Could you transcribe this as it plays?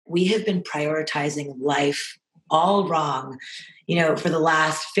we have been prioritizing life all wrong, for the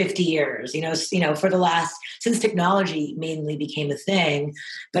last 50 years, for the last, since technology mainly became a thing.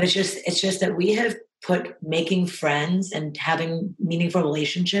 But it's just that we have put making friends and having meaningful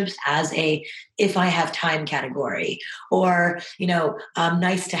relationships as a if I have time category, or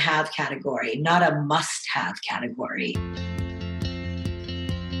nice to have category, not a must have category.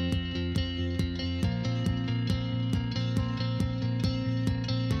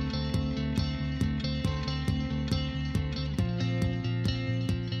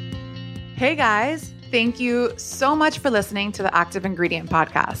 Hey guys, thank you so much for listening to the Active Ingredient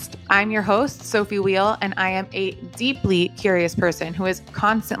Podcast. I'm your host, Sophie Wheel, and I am a deeply curious person who is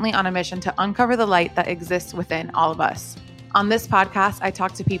constantly on a mission to uncover the light that exists within all of us. On this podcast, I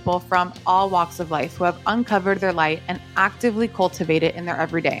talk to people from all walks of life who have uncovered their light and actively cultivate it in their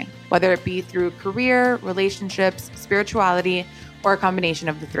everyday, whether it be through career, relationships, spirituality, or a combination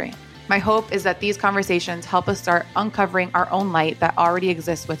of the three. My hope is that these conversations help us start uncovering our own light that already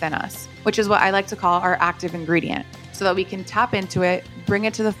exists within us, which is what I like to call our active ingredient, so that we can tap into it, bring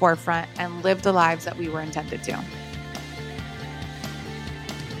it to the forefront, and live the lives that we were intended to.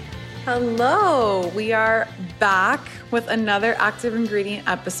 Hello, we are back with another Active Ingredient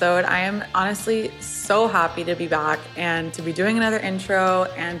episode. I am honestly so happy to be back and to be doing another intro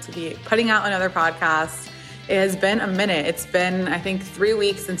and to be putting out another podcast. It has been a minute. It's been, I think, 3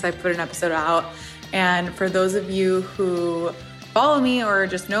 weeks since I put an episode out. And for those of you who follow me or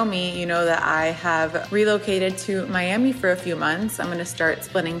just know me, you know that I have relocated to Miami for a few months. I'm going to start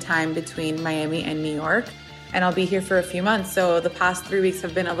splitting time between Miami and New York, and I'll be here for a few months. So the past 3 weeks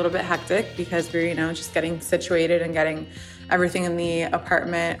have been a little bit hectic because we're, just getting situated and getting everything in the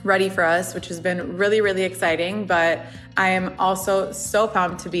apartment ready for us, which has been really, really exciting. But I am also so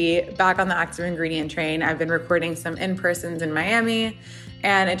pumped to be back on the Active Ingredient train. I've been recording some in-persons in Miami,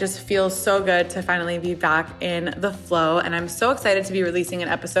 and it just feels so good to finally be back in the flow. And I'm so excited to be releasing an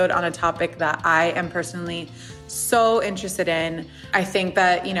episode on a topic that I am personally so interested in. I think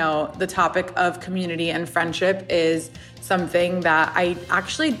that, the topic of community and friendship is something that I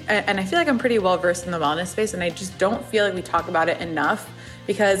actually, and I feel like I'm pretty well versed in the wellness space, and I just don't feel like we talk about it enough.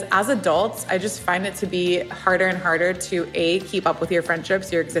 Because as adults, I just find it to be harder and harder to A, keep up with your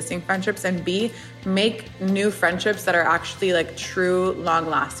friendships, your existing friendships, and B, make new friendships that are actually like true,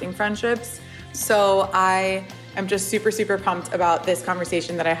 long-lasting friendships. So I am just super, super pumped about this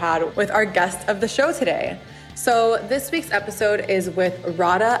conversation that I had with our guest of the show today. So this week's episode is with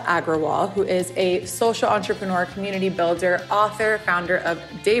Radha Agrawal, who is a social entrepreneur, community builder, author, founder of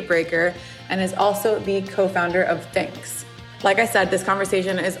Daybreaker, and is also the co-founder of Thinx. Like I said, this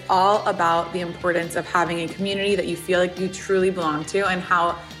conversation is all about the importance of having a community that you feel like you truly belong to, and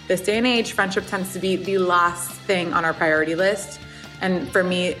how this day and age, friendship tends to be the last thing on our priority list. And for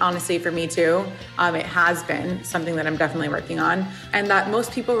me, honestly, for me too, it has been something that I'm definitely working on. And that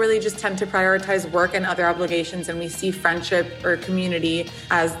most people really just tend to prioritize work and other obligations, and we see friendship or community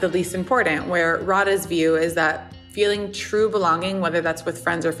as the least important, where Radha's view is that feeling true belonging, whether that's with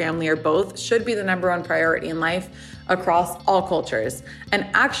friends or family or both, should be the number one priority in life across all cultures. And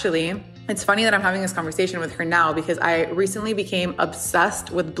actually, it's funny that I'm having this conversation with her now because I recently became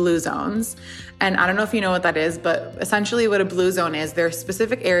obsessed with blue zones. And I don't know if you know what that is, but essentially what a blue zone is, there are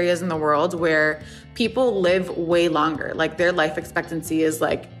specific areas in the world where people live way longer. Like their life expectancy is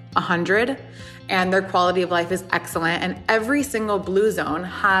like 100 and their quality of life is excellent. And every single blue zone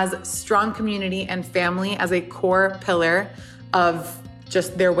has strong community and family as a core pillar of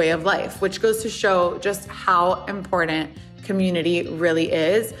just their way of life, which goes to show just how important community really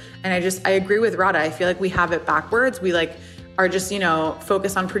is. And I agree with Radha. I feel like we have it backwards. We are just,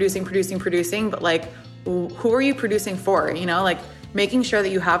 focused on producing, but who are you producing for? Making sure that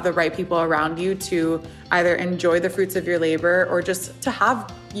you have the right people around you to either enjoy the fruits of your labor or just to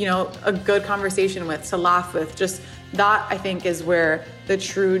have, a good conversation with, to laugh with. Just that, I think, is where the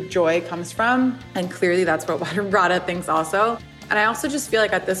true joy comes from. And clearly that's what Radha thinks also. And I also just feel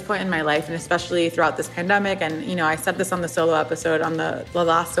like at this point in my life, and especially throughout this pandemic, and, I said this on the solo episode, on the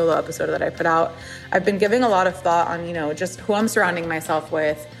last solo episode that I put out, I've been giving a lot of thought on, just who I'm surrounding myself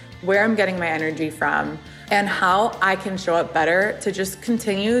with, where I'm getting my energy from, and how I can show up better to just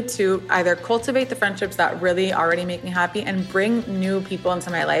continue to either cultivate the friendships that really already make me happy and bring new people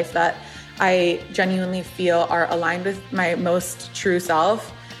into my life that I genuinely feel are aligned with my most true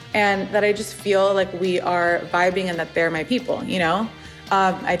self. And that I just feel like we are vibing and that they're my people,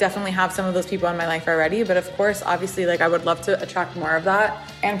 I definitely have some of those people in my life already, but of course, obviously, I would love to attract more of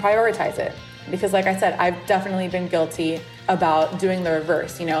that and prioritize it. Because like I said, I've definitely been guilty about doing the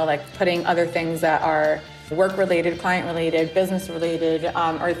reverse, putting other things that are work related, client related, business related,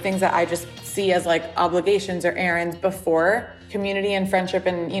 or things that I just see as like obligations or errands before community and friendship.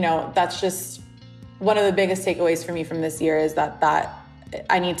 And, that's just one of the biggest takeaways for me from this year is that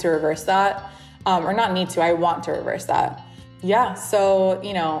I need to reverse that, or not need to, I want to reverse that. Yeah. So,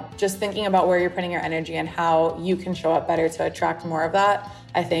 just thinking about where you're putting your energy and how you can show up better to attract more of that,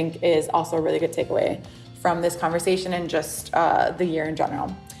 I think is also a really good takeaway from this conversation and just the year in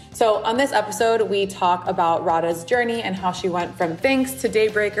general. So on this episode, we talk about Radha's journey and how she went from Thinx to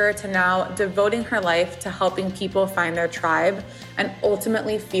Daybreaker to now devoting her life to helping people find their tribe and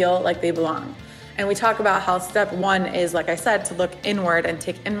ultimately feel like they belong. And we talk about how step one is, like I said, to look inward and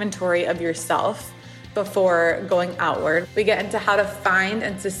take inventory of yourself before going outward. We get into how to find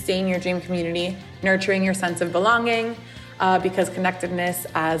and sustain your dream community, nurturing your sense of belonging, because connectedness,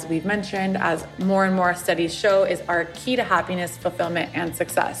 as we've mentioned, as more and more studies show, is our key to happiness, fulfillment, and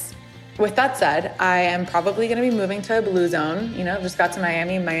success. With that said, I am probably going to be moving to a blue zone. Just got to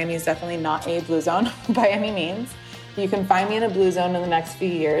Miami. Miami is definitely not a blue zone by any means. You can find me in a blue zone in the next few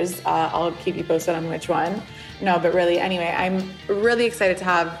years. I'll keep you posted on which one. No, but really, anyway, I'm really excited to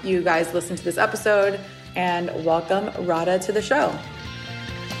have you guys listen to this episode and welcome Radha to the show.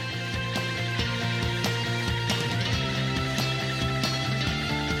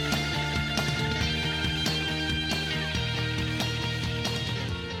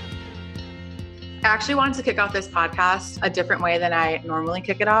 I actually wanted to kick off this podcast a different way than I normally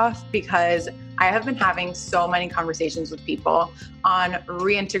kick it off because I have been having so many conversations with people on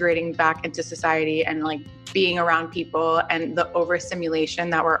reintegrating back into society and like being around people and the overstimulation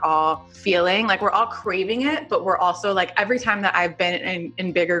that we're all feeling. Like we're all craving it, but we're also like, every time that I've been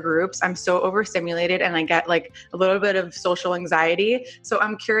in bigger groups, I'm so overstimulated and I get like a little bit of social anxiety. So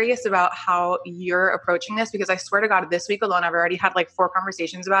I'm curious about how you're approaching this because I swear to God, this week alone, I've already had like 4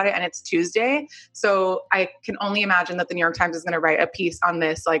 conversations about it and it's Tuesday. So I can only imagine that the New York Times is going to write a piece on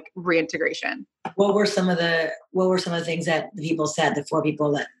this like reintegration. What were some of the things that the people said, the 4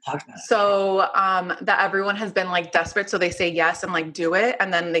 people that talked about it? So that everyone has been like desperate. So they say yes and like do it.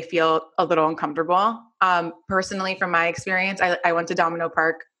 And then they feel a little uncomfortable. Personally, from my experience, I went to Domino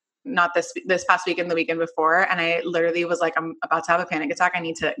Park, not this past weekend, the weekend before. And I literally was like, I'm about to have a panic attack. I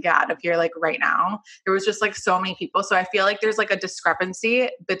need to get out of here like right now. There was just like so many people. So I feel like there's like a discrepancy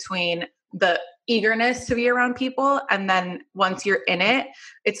between the eagerness to be around people. And then once you're in it,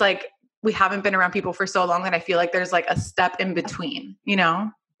 it's like, we haven't been around people for so long that I feel like there's like a step in between,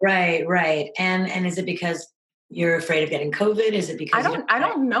 Right. And is it because you're afraid of getting COVID? Is it because I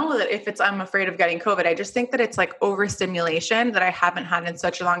don't know that if I'm afraid of getting COVID. I just think that it's like overstimulation that I haven't had in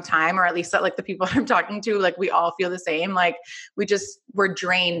such a long time, or at least that like the people I'm talking to, like we all feel the same. Like we're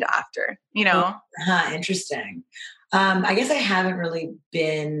drained after, Interesting. I guess I haven't really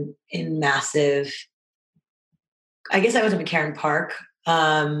been in massive, I guess I was in McCarran Park,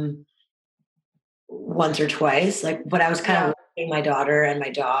 once or twice, but I was kind of walking my daughter and my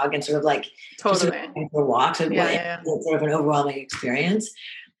dog and sort of like totally for walks. So it's sort of an overwhelming experience.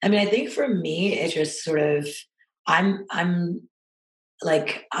 I mean, I think for me, it's just sort of, I'm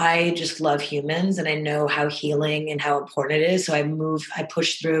like, I just love humans and I know how healing and how important it is. So I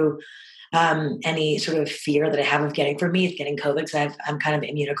push through any sort of fear that I have of getting, for me, it's getting COVID because I'm kind of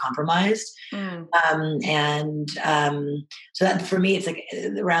immunocompromised. So that for me, it's like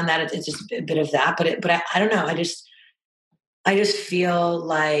around that, it's just a bit of that, but I don't know. I just feel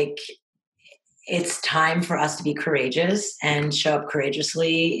like it's time for us to be courageous and show up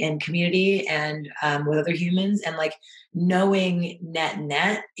courageously in community and with other humans, and like knowing net,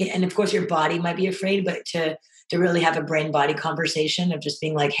 and of course your body might be afraid, but to really have a brain body conversation of just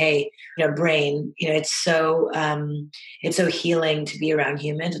being like, hey, brain, it's so healing to be around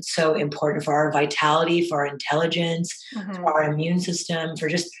humans. It's so important for our vitality, for our intelligence, for our immune system, for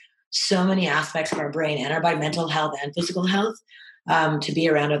just so many aspects of our brain and our mental health and physical health, to be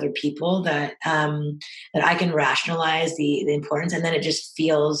around other people that I can rationalize the importance. And then it just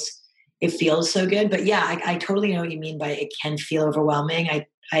feels so good. But yeah, I totally know what you mean by it can feel overwhelming.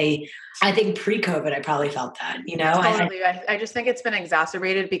 I think pre-COVID, I probably felt that, Totally. I just think it's been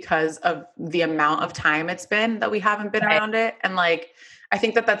exacerbated because of the amount of time it's been that we haven't been around it. And like, I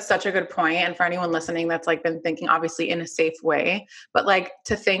think that that's such a good point. And for anyone listening that's like been thinking obviously in a safe way, but like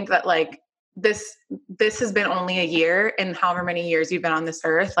to think that like this this has been only a year in however many years you've been on this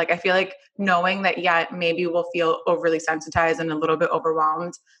earth. Like, I feel like knowing that, yeah, maybe we'll feel overly sensitized and a little bit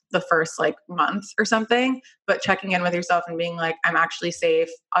overwhelmed the first like month or something, but checking in with yourself and being like, I'm actually safe.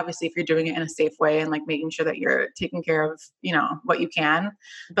 Obviously, if you're doing it in a safe way and like making sure that you're taking care of, you know, what you can.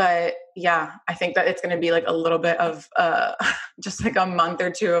 But yeah, I think that it's going to be like a little bit of just like a month or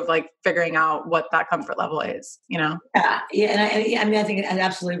two of like figuring out what that comfort level is, you know? Yeah. Yeah. And I mean, I think I'm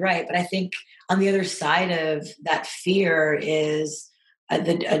absolutely right. But I think on the other side of that fear is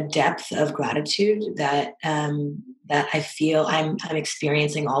a depth of gratitude that that I feel I'm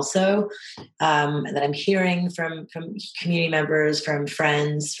experiencing also, that I'm hearing from community members, from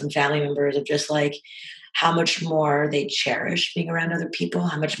friends, from family members, of just like how much more they cherish being around other people,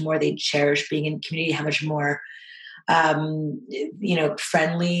 how much more they cherish being in community, how much more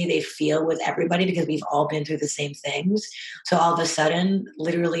friendly they feel with everybody because we've all been through the same things. So all of a sudden,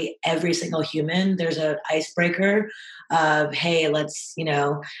 literally every single human, there's an icebreaker of, hey, let's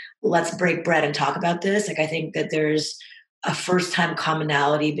break bread and talk about this. Like, I think that there's a first time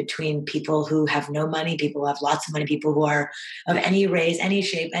commonality between people who have no money, people who have lots of money, people who are of any race, any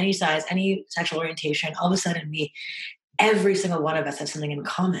shape, any size, any sexual orientation. All of a sudden, every single one of us has something in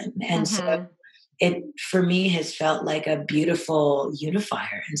common. And so it, for me, has felt like a beautiful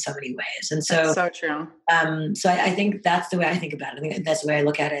unifier in so many ways. And so, that's so true. I think that's the way I think about it. I think that's the way I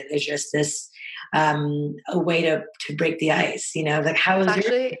look at it, is just this, a way to break the ice, like how is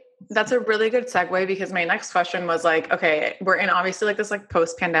actually, that's a really good segue, because my next question was like, okay, we're in obviously like this like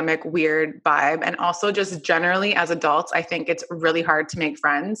post-pandemic weird vibe. And also just generally as adults, I think it's really hard to make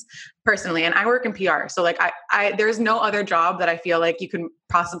friends personally. And I work in PR. So like I there's no other job that I feel like you can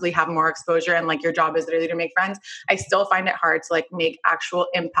possibly have more exposure and like your job is literally to make friends. I still find it hard to like make actual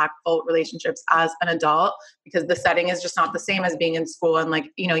impactful relationships as an adult, because the setting is just not the same as being in school. And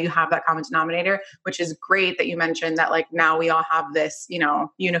like, you have that common denominator, which is great that you mentioned that like now we all have this,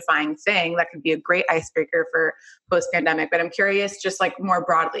 unifying thing that could be a great icebreaker for post-pandemic. But I'm curious, just like more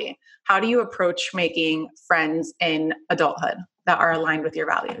broadly, how do you approach making friends in adulthood that are aligned with your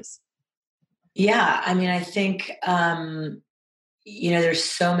values? Yeah, I mean, I think, there's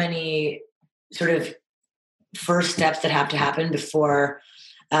so many sort of first steps that have to happen before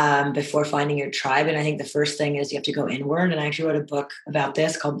finding your tribe. And I think the first thing is you have to go inward. And I actually wrote a book about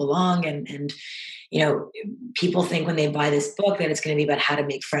this called Belong. And people think when they buy this book that it's going to be about how to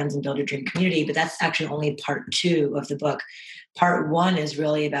make friends and build a dream community, but that's actually only part 2 of the book. Part 1 is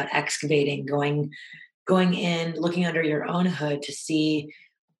really about excavating, going in, looking under your own hood to see,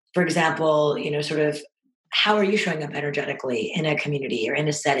 for example, sort of how are you showing up energetically in a community or in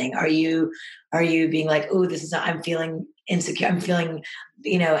a setting? Are you being like, oh, I'm feeling insecure. I'm feeling,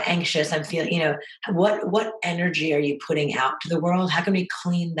 anxious. I'm feeling, what energy are you putting out to the world? How can we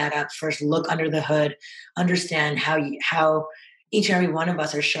clean that up first? Look under the hood, understand how each and every one of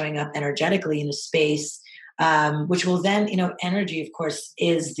us are showing up energetically in a space, which will then, energy, of course,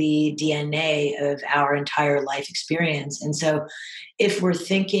 is the DNA of our entire life experience. And so if we're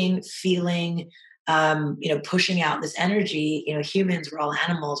thinking, feeling, pushing out this energy, humans, we're all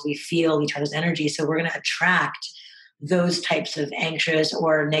animals, we feel each other's energy. So we're going to attract those types of anxious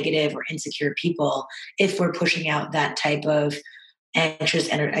or negative or insecure people if we're pushing out that type of anxious,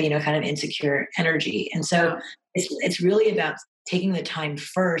 kind of insecure energy. And so it's really about taking the time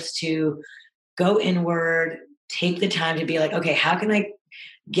first to go inward, take the time to be like, okay, how can I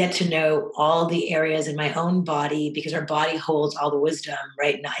get to know all the areas in my own body, because our body holds all the wisdom,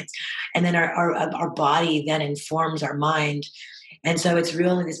 right? And then our body then informs our mind. And so it's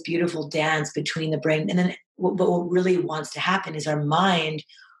really this beautiful dance between the brain. And then what really wants to happen is our mind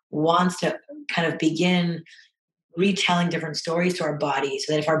wants to kind of begin retelling different stories to our body,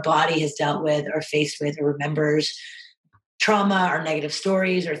 so that if our body has dealt with or faced with or remembers trauma or negative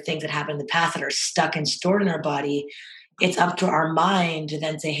stories or things that happened in the past that are stuck and stored in our body, it's up to our mind to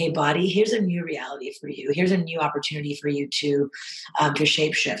then say, hey, body, here's a new reality for you. Here's a new opportunity for you to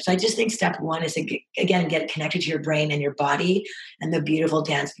shapeshift. So I just think step 1 is to, get connected to your brain and your body and the beautiful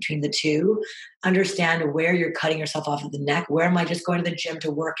dance between the two. Understand where you're cutting yourself off at the neck. Where am I just going to the gym to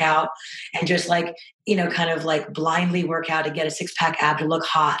work out and just like, kind of like blindly work out to get a 6-pack ab, to look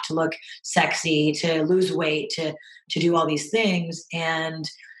hot, to look sexy, to lose weight, to do all these things.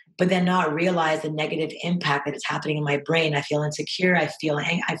 But then not realize the negative impact that is happening in my brain. I feel insecure. I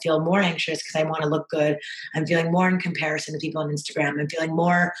feel more anxious because I want to look good. I'm feeling more in comparison to people on Instagram. I'm feeling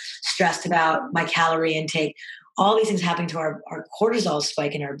more stressed about my calorie intake. All these things happening to our cortisol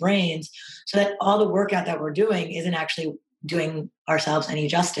spike in our brains, so that all the workout that we're doing isn't actually doing ourselves any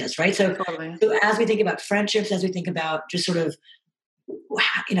justice, right? So, Totally. So as we think about friendships, as we think about just sort of,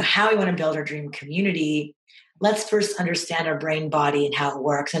 how we want to build our dream community, let's first understand our brain, body, and how it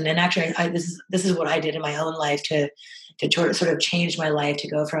works. And then actually, this is what I did in my own life to sort of change my life, to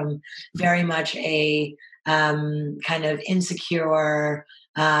go from very much a kind of insecure,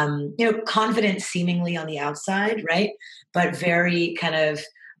 confident seemingly on the outside, right? But very kind of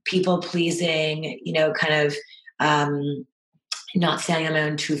people pleasing, kind of not standing on my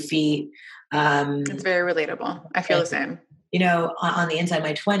own 2 feet. It's very relatable. I feel the same. On the inside,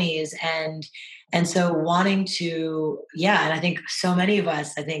 my 20s, and so wanting to, and I think so many of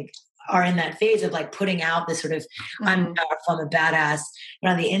us, are in that phase of like putting out this sort of, I'm powerful, I'm a badass.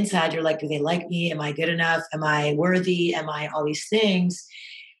 But on the inside, you're like, do they like me? Am I good enough? Am I worthy? Am I all these things?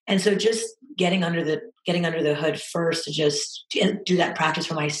 And so just getting under the hood first to just do that practice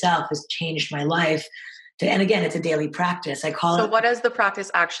for myself has changed my life. And again, it's a daily practice. I call it. So what does the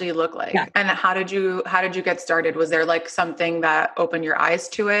practice actually look like? Yeah. And how did you get started? Was there like something that opened your eyes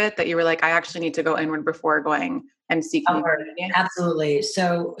to it, that you were like, I actually need to go inward before going and seeking? Absolutely.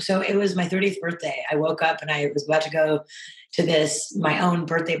 So it was my 30th birthday. I woke up and I was about to go to my own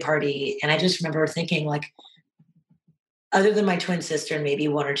birthday party. And I just remember thinking, like, other than my twin sister and maybe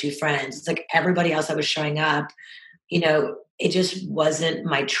one or two friends, it's like everybody else that was showing up, it just wasn't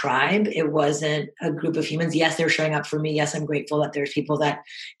my tribe. It wasn't a group of humans. Yes, they're showing up for me. Yes, I'm grateful that there's people that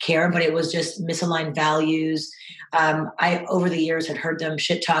care, but it was just misaligned values. I, over the years, had heard them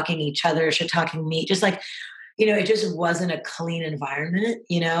shit-talking each other, shit-talking me, just like, it just wasn't a clean environment,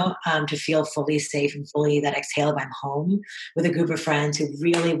 to feel fully safe and fully that exhale if I'm home with a group of friends who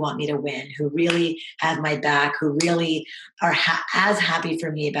really want me to win, who really have my back, who really are as happy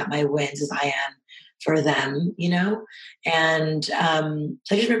for me about my wins as I am for them, and so I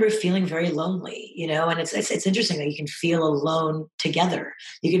just remember feeling very lonely, and it's interesting that you can feel alone together.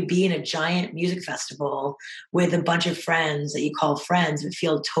 You can be in a giant music festival with a bunch of friends that you call friends and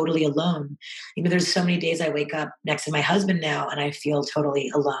feel totally alone. There's so many days I wake up next to my husband now and I feel totally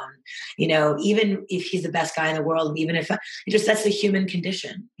alone, even if he's the best guy in the world, and even if that's the human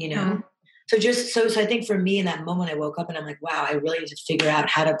condition, Mm-hmm. So I think for me in that moment, I woke up and I'm like, wow, I really need to figure out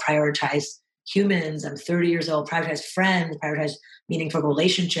how to prioritize humans. I'm 30 years old, prioritize friends, prioritize meaningful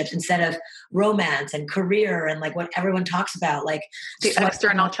relationships instead of romance and career and like what everyone talks about, like the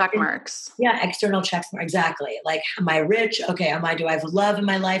external check marks. Yeah, external checks. Exactly. Like, am I rich? Okay. Do I have love in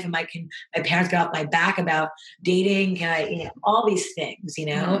my life? Can my parents get off my back about dating? Can I, all these things,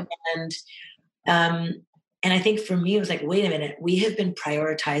 Mm-hmm. And I think for me, it was like, wait a minute, we have been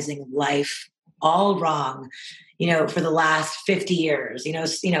prioritizing life all wrong, for the last 50 years,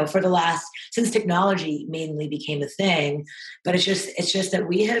 for the last, since technology mainly became a thing, but it's just that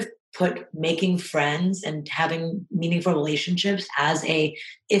we have put making friends and having meaningful relationships as a,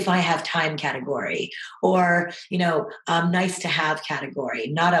 if I have time category, or, nice to have category,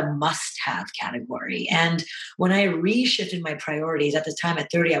 not a must have category. And when I reshifted my priorities at this time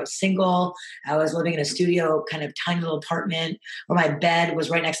at 30, I was single. I was living in a studio, kind of tiny little apartment where my bed was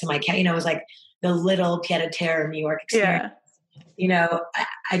right next to my cat. It was like the little pied-à-terre New York experience. Yeah.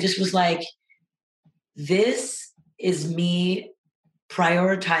 I just was like, this is me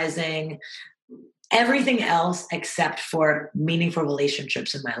prioritizing everything else except for meaningful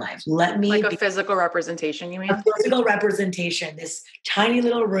relationships in my life. Let me like a physical representation, you mean? A physical representation, this tiny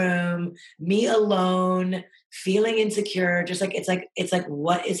little room, me alone, feeling insecure, just like, it's like,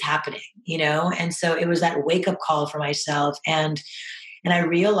 what is happening, And so it was that wake-up call for myself. And I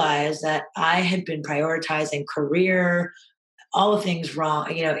realized that I had been prioritizing career, all the things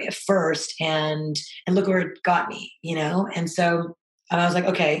wrong, at first, and look where it got me, And so I was like,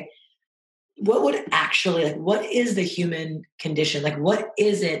 okay, what would actually, like, what is the human condition? Like, what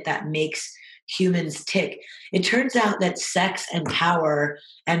is it that makes humans tick? It turns out that sex and power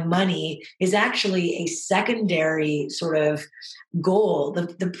and money is actually a secondary sort of goal.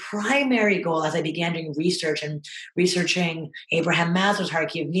 The primary goal, as I began doing research and researching Abraham Maslow's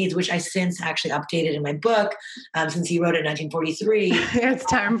hierarchy of needs, which I since actually updated in my book, since he wrote it in 1943. It's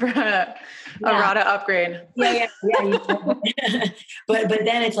time for a RADA upgrade. Yeah. But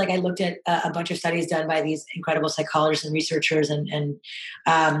then it's like I looked at a bunch of studies done by these incredible psychologists and researchers, and in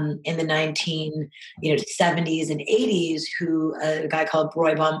the 1970s and 80s, who a guy called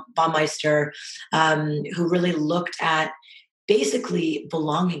Roy Baumeister, who really looked at basically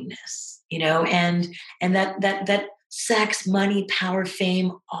belongingness, and that sex, money, power,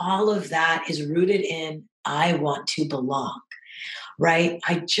 fame, all of that is rooted in, I want to belong. right?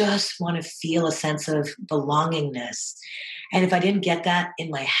 I just want to feel a sense of belongingness. And if I didn't get that in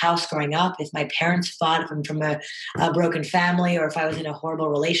my house growing up, if my parents fought, if I'm from a broken family, or if I was in a horrible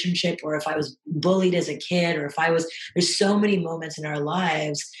relationship, or if I was bullied as a kid, or if there's so many moments in our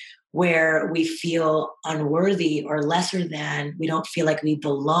lives where we feel unworthy or lesser than, we don't feel like we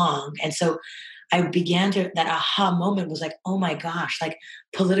belong. And so that aha moment was like, oh my gosh, like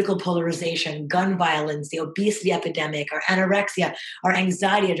political polarization, gun violence, the obesity epidemic, our anorexia, our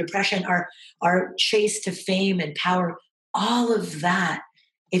anxiety, our depression, our chase to fame and power, all of that.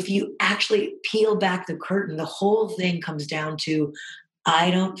 If you actually peel back the curtain, the whole thing comes down to,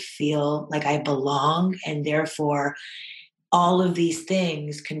 I don't feel like I belong. And therefore, all of these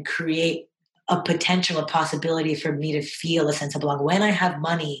things can create a possibility for me to feel a sense of belonging. When I have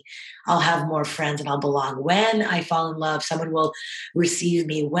money, I'll have more friends and I'll belong. When I fall in love, someone will receive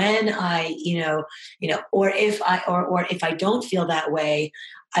me. When I, or if I don't feel that way,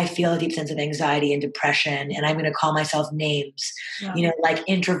 I feel a deep sense of anxiety and depression, and I'm going to call myself names, like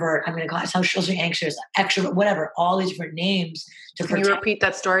introvert. I'm going to call myself socially anxious, extrovert, whatever, all these different names to protect. You repeat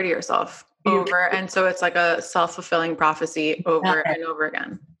that story to yourself over. And so it's like a self-fulfilling prophecy over and over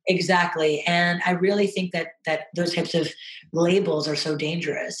again. Exactly. And I really think that those types of labels are so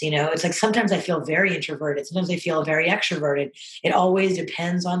dangerous. It's like sometimes I feel very introverted. Sometimes I feel very extroverted. It always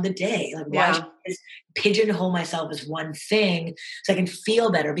depends on the day. Like why should I just pigeonhole myself as one thing so I can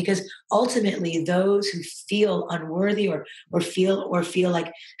feel better? Because ultimately those who feel unworthy or feel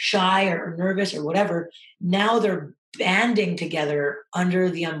like shy or nervous or whatever, now they're banding together under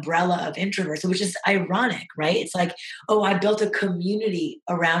the umbrella of introverts, which is ironic, right? It's like, oh, I built a community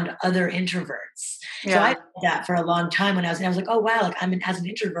around other introverts. Yeah. So I did that for a long time when I was like, oh wow, like as an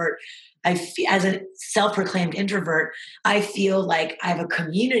introvert, as a self-proclaimed introvert, I feel like I have a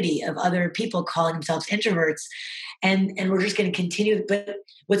community of other people calling themselves introverts, and we're just going to continue. But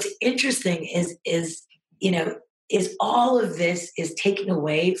what's interesting is all of this is taking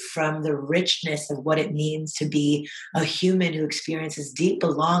away from the richness of what it means to be a human who experiences deep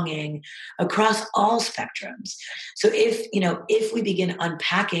belonging across all spectrums. So if we begin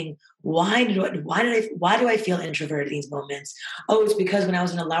unpacking why do I feel introverted in these moments? Oh, it's because when I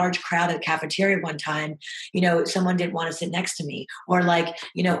was in a large crowd at a cafeteria one time, someone didn't want to sit next to me, or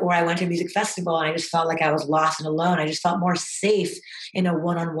or I went to a music festival and I just felt like I was lost and alone. I just felt more safe in a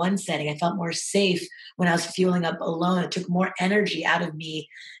one-on-one setting. I felt more safe when I was feeling up alone. It took more energy out of me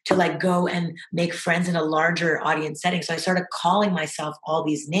to go and make friends in a larger audience setting. So I started calling myself all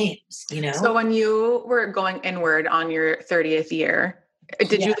these names, So when you were going inward on your 30th year,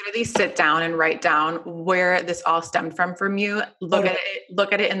 did you literally sit down and write down where this all stemmed from you, look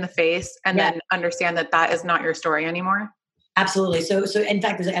at it in the face, and then understand that is not your story anymore? Absolutely. So in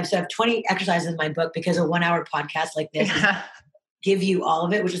fact, I have 20 exercises in my book because a 1 hour podcast like this give you all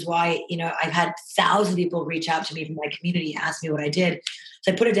of it, which is why, I've had thousands of people reach out to me from my community, ask me what I did.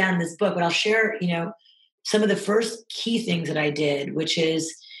 So I put it down in this book, but I'll share, some of the first key things that I did, which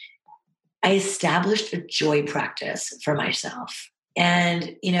is I established a joy practice for myself.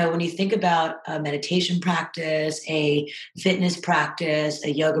 And, when you think about a meditation practice, a fitness practice,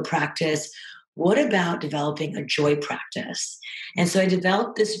 a yoga practice, what about developing a joy practice? And so I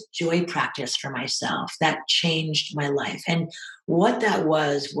developed this joy practice for myself that changed my life. And what that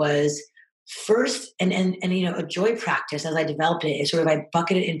was first, and a joy practice, as I developed it, is sort of, I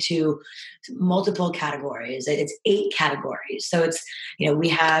bucket it into multiple categories. It's 8 categories. So it's, we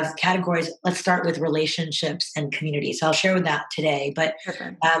have categories. Let's start with relationships and community. So I'll share with that today, but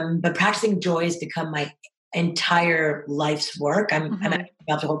practicing joy has become my entire life's work. I'm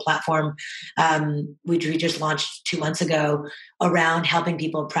about the whole platform. We just launched 2 months ago around helping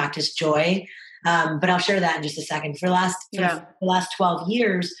people practice joy. But I'll share that in just a second. For the last 12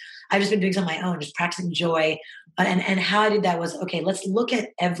 years, I've just been doing something on my own, just practicing joy. And how I did that was, okay, let's look at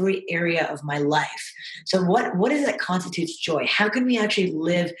every area of my life. So what is it that constitutes joy? How can we actually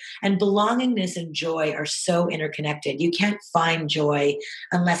live? And belongingness and joy are so interconnected. You can't find joy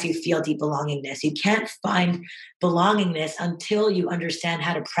unless you feel deep belongingness. You can't find belongingness until you understand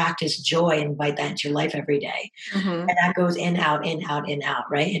how to practice joy and invite that into your life every day. And that goes in, out, in, out, in, out,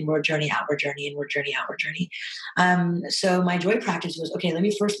 right? Inward journey, outward journey, inward journey, outward journey. So my joy practice was, okay, let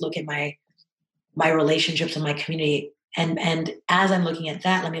me first look at my relationships and my community. And as I'm looking at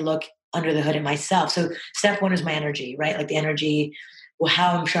that, let me look under the hood at myself. So step 1 is my energy, right? Like the energy,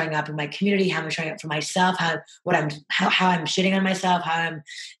 how I'm showing up in my community, how I'm showing up for myself, how I'm shitting on myself, how I'm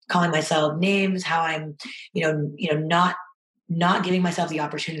calling myself names, how I'm, not giving myself the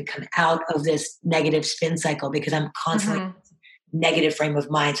opportunity to come out of this negative spin cycle because I'm constantly negative frame of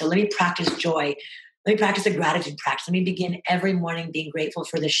mind. So let me practice joy. Let me practice a gratitude practice. Let me begin every morning being grateful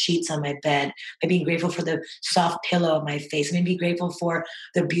for the sheets on my bed, by being grateful for the soft pillow of my face. Let me be grateful for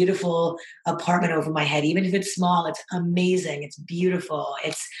the beautiful apartment over my head. Even if it's small, it's amazing. It's beautiful.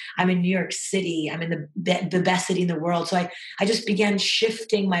 I'm in New York City. I'm in the best city in the world. So I just began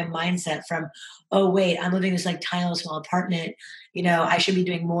shifting my mindset from, oh, wait, I'm living in this like tiny little small apartment. I should be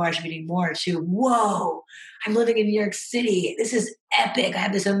doing more. I should be doing more, to, whoa, I'm living in New York City. This is epic. I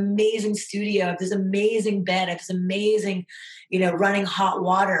have this amazing studio. I have this amazing bed. I have this amazing, running hot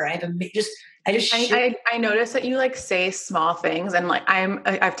water. I notice that you like say small things, and like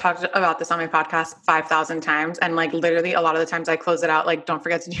I've talked about this on my podcast 5,000 times, and like literally a lot of the times I close it out like, don't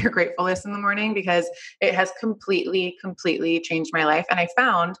forget to do your grateful list in the morning, because it has completely changed my life. And I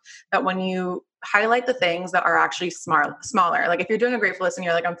found that when you highlight the things that are actually smaller, like if you're doing a grateful list and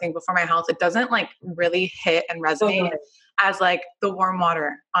you're like, I'm thankful for my health, it doesn't like really hit and resonate as like the warm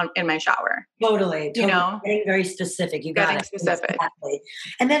water in my shower. Totally. Getting very specific. You got it. Specific. Exactly.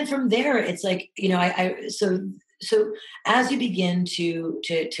 And then from there, it's like, so as you begin to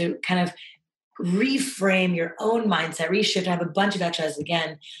kind of reframe your own mindset, reshift, I have a bunch of exercises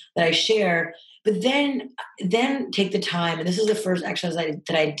again that I share, but then take the time. And this is the first exercise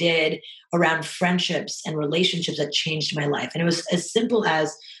that I did around friendships and relationships that changed my life. And it was as simple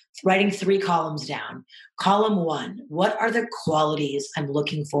as writing 3 columns down. Column 1, what are the qualities I'm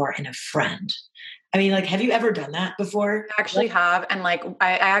looking for in a friend? I mean, like, have you ever done that before? I actually have. And like,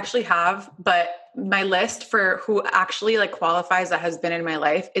 I actually have, but my list for who actually like qualifies that has been in my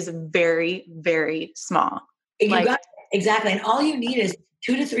life is very, very small. Exactly. And all you need is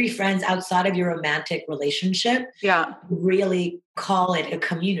 2 to 3 friends outside of your romantic relationship. Yeah. Really call it a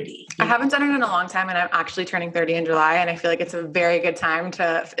community. I haven't done it in a long time, and I'm actually turning 30 in July. And I feel like it's a very good time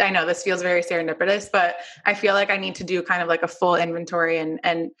I know this feels very serendipitous, but I feel like I need to do kind of like a full inventory.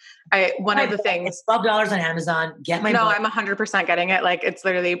 One of the things, it's $12 on Amazon. Get my book. I'm 100% getting it. Like it's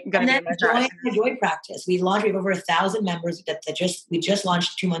literally going to be my joy practice. We have over 1,000 members we just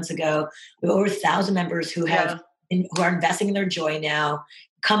launched 2 months ago. We have over 1,000 members who who are investing in their joy now.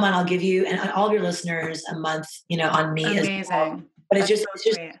 Come on, I'll give you and all of your listeners a month, on me. Amazing. As well. But it's just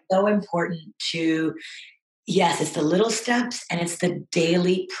so important to, yes, it's the little steps and it's the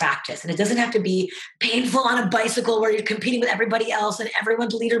daily practice. And it doesn't have to be painful on a bicycle where you're competing with everybody else and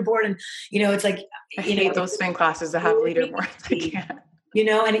everyone's leaderboard. And, it's like, I hate those swing classes that have leaderboards. I can't.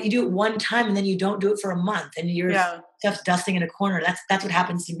 And you do it one time and then you don't do it for a month and you're stuff's dusting in a corner. That's what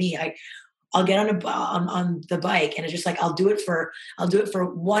happens to me. I'll get on the bike and it's just like, I'll do it for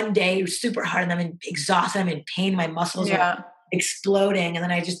 1 day super hard and I'm exhausted. I'm in pain. My muscles are exploding. And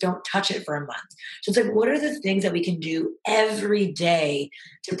then I just don't touch it for a month. So it's like, what are the things that we can do every day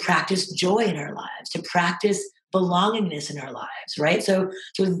to practice joy in our lives, to practice belongingness in our lives, right? So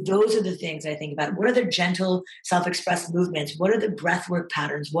those are the things I think about. What are the gentle self-expressed movements? What are the breath work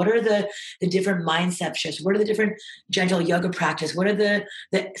patterns? What are the different mindset shifts? What are the different gentle yoga practice? What are the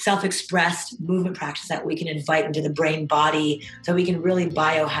self-expressed movement practice that we can invite into the brain body so we can really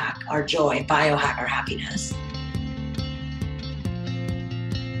biohack our joy, biohack our happiness?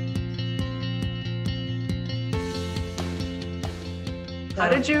 How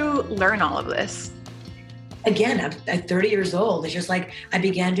did you learn all of this? Again, I'm 30 years old. It's just like I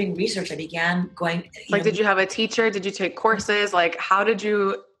began doing research. I began going. Did you have a teacher? Did you take courses? Like, how did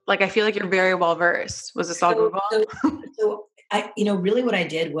you? Like, I feel like you're very well versed. Was this all Google? So I, really what I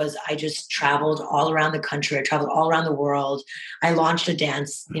did was I just traveled all around the country. I traveled all around the world. I launched a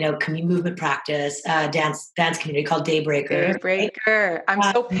dance, movement practice, dance community called Daybreaker. Daybreaker. I'm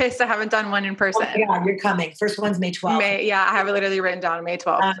so pissed I haven't done one in person. Oh yeah, you're coming. First one's May 12th. I have it literally written down May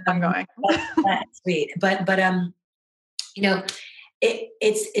 12th. I'm going. That's sweet. But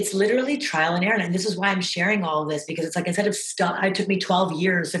it's literally trial and error. And this is why I'm sharing all of this, because it's like, instead of stuff, it took me 12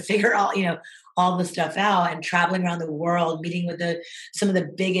 years to figure out, all the stuff out, and traveling around the world, meeting with some of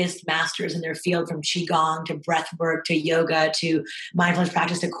the biggest masters in their field, from Qigong to breath work, to yoga, to mindfulness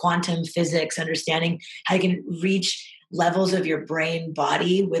practice, to quantum physics, understanding how you can reach levels of your brain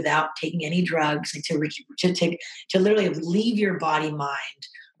body without taking any drugs, like to literally leave your body mind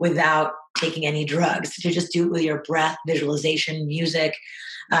without taking any drugs, to just do it with your breath, visualization, music.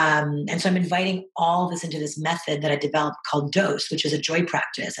 And so I'm inviting all of this into this method that I developed called DOSE, which is a joy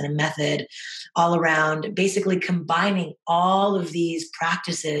practice and a method all around basically combining all of these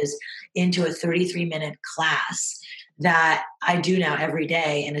practices into a 33-minute class that I do now every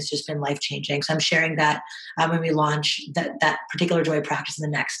day. And it's just been life-changing. So I'm sharing that when we launch that particular joy practice in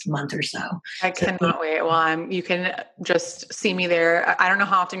the next month or so. I cannot wait. Well, you can just see me there. I don't know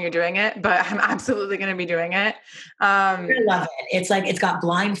how often you're doing it, but I'm absolutely going to be doing it. I love it. It's like, it's got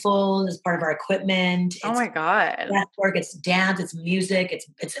blindfold as part of our equipment. Oh my God. Breath work, it's dance, it's music.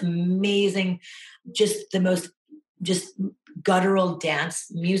 It's amazing. Just the most just guttural dance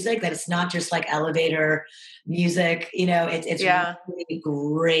music, that it's not just like elevator music, it's really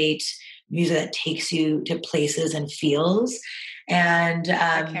great music that takes you to places and feels. And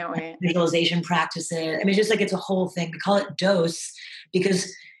I can't wait. Visualization practices. I mean, just like, it's a whole thing. We call it dose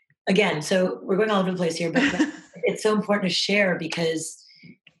because, again, so we're going all over the place here, but it's so important to share because,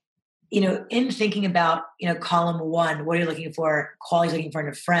 in thinking about, column one, what are you looking for, qualities looking for in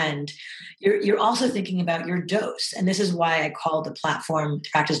a friend, you're also thinking about your dose. And this is why I call the platform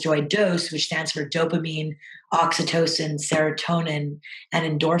Practice Joy Dose, which stands for dopamine, oxytocin, serotonin,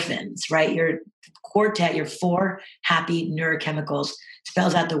 and endorphins, right? Your quartet, your 4 happy neurochemicals,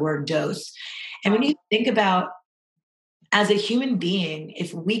 spells out the word dose. And when you think about, as a human being,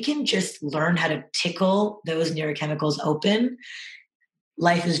 if we can just learn how to tickle those neurochemicals open,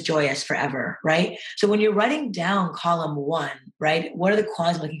 life is joyous forever, right? So when you're writing down column 1, right, what are the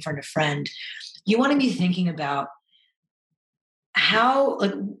qualities I'm looking for in a friend? You want to be thinking about how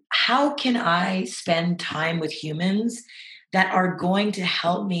can I spend time with humans that are going to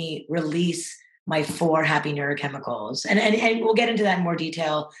help me release my 4 happy neurochemicals? And we'll get into that in more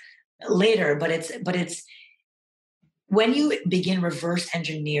detail later, but it's when you begin reverse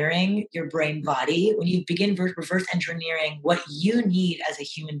engineering your brain body, when you begin reverse engineering what you need as a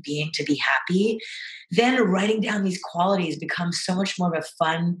human being to be happy, then writing down these qualities becomes so much more of a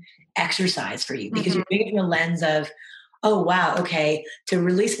fun exercise for you, because you're doing it from the lens of, oh, wow, okay, to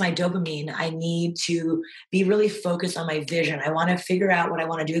release my dopamine, I need to be really focused on my vision. I want to figure out what I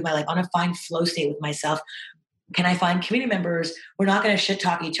want to do with my life. I want to find flow state with myself. Can I find community members? We're not going to shit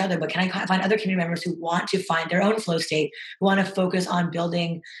talk each other, but can I find other community members who want to find their own flow state, who want to focus on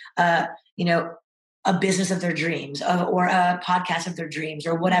building, a business of their dreams, or a podcast of their dreams,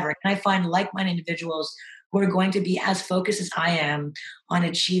 or whatever? Can I find like-minded individuals who are going to be as focused as I am on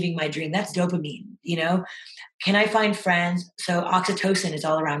achieving my dream? That's dopamine, Can I find friends? So oxytocin is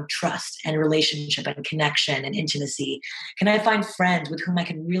all around trust and relationship and connection and intimacy. Can I find friends with whom I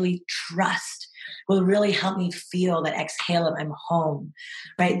can really trust, will really help me feel that exhale of I'm home,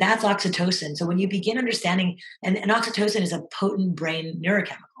 right? That's oxytocin. So when you begin understanding, and oxytocin is a potent brain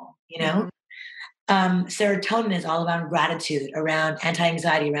neurochemical, serotonin is all around gratitude, around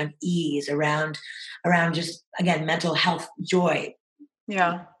anti-anxiety, around ease, around just, again, mental health, joy,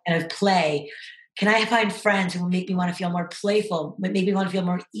 and of play. Can I find friends who will make me want to feel more playful, make me want to feel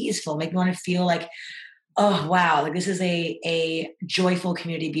more easeful, make me want to feel like, oh, wow, like this is a joyful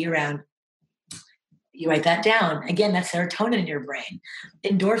community to be around? You write that down. Again, that's serotonin in your brain.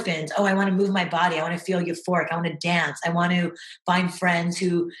 Endorphins. Oh, I want to move my body. I want to feel euphoric. I want to dance. I want to find friends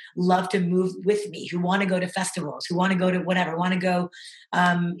who love to move with me, who want to go to festivals, who want to go to whatever, want to go,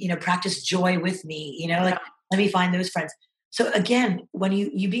 practice joy with me, let me find those friends. So again, when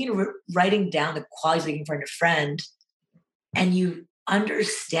you begin writing down the qualities looking for in a friend, and you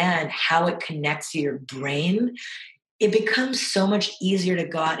understand how it connects to your brain, it becomes so much easier to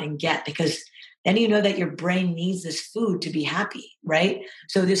go out and get, because then you know that your brain needs this food to be happy, right?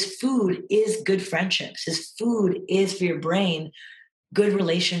 So this food is good friendships. This food is, for your brain, good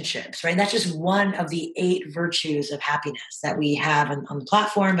relationships, right? And that's just one of the 8 virtues of happiness that we have on the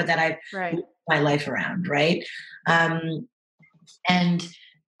platform, but that I've lived my life around, right? And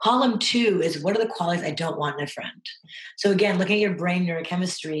column 2 is, what are the qualities I don't want in a friend? So again, looking at your brain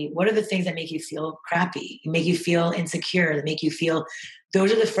neurochemistry, what are the things that make you feel crappy, make you feel insecure, that make you feel,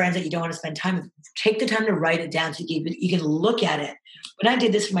 those are the friends that you don't want to spend time with. Take the time to write it down so you can look at it. When I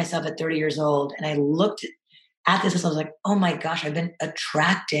did this for myself at 30 years old, and I looked at this, I was like, oh my gosh, I've been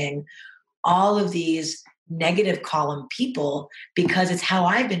attracting all of these negative column people because it's how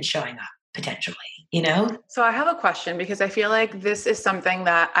I've been showing up potentially. So I have a question, because I feel like this is something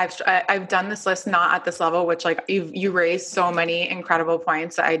that I've done this list, not at this level, which like you raised so many incredible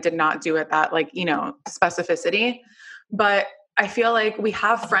points that I did not do at that, specificity. But I feel like we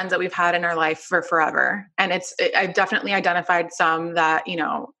have friends that we've had in our life for forever. And I've definitely identified some that,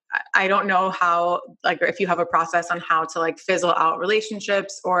 I don't know how, like, if you have a process on how to like fizzle out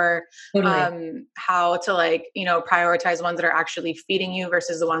relationships or Totally. how to like, prioritize ones that are actually feeding you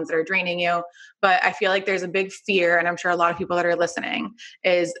versus the ones that are draining you. But I feel like there's a big fear, and I'm sure a lot of people that are listening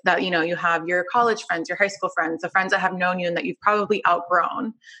is that, you have your college friends, your high school friends, the friends that have known you and that you've probably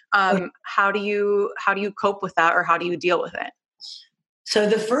outgrown. How do you cope with that, or how do you deal with it? So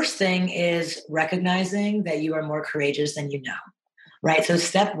the first thing is recognizing that you are more courageous than you know, right? So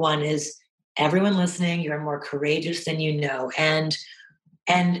step one is everyone listening, you are more courageous than you know. And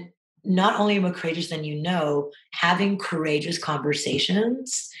not only more courageous than you know, having courageous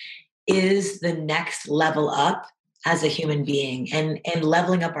conversations is the next level up as a human being, and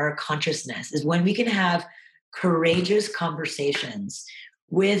leveling up our consciousness is when we can have courageous conversations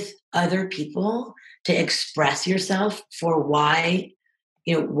with other people to express yourself for why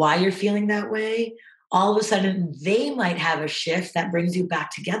you're feeling that way. All of a sudden they might have a shift that brings you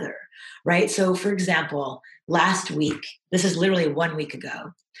back together, right? So for example, last week, this is literally 1 week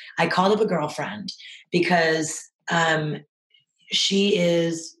ago, I called up a girlfriend because she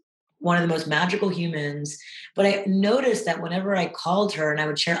is one of the most magical humans. But I noticed that whenever I called her and I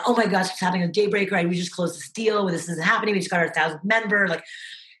would share, oh my gosh, it's happening on Daybreaker. We just closed this deal. This is happening. We just got our 1,000th member. Like,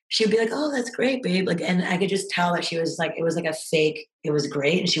 she'd be like, oh, that's great, babe. Like, and I could just tell that she was like, it was like a fake, it was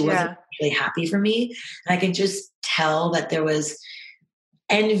great. And she wasn't Yeah. really happy for me. And I could just tell that there was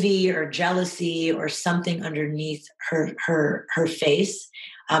envy or jealousy or something underneath her face,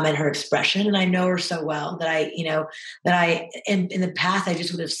 and her expression. And I know her so well that in the past I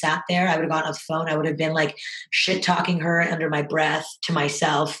just would have sat there. I would have gotten off the phone. I would have been like shit talking her under my breath to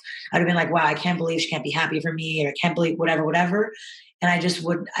myself. I'd have been like, wow, I can't believe she can't be happy for me, or I can't believe whatever. And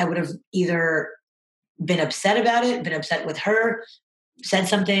I would have either been upset about it, been upset with her, said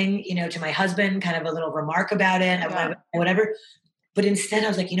something, to my husband, kind of a little remark about it, Yeah. whatever. But instead I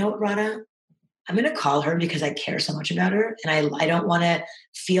was like, you know what, Rada? I'm going to call her because I care so much about her. And I don't want to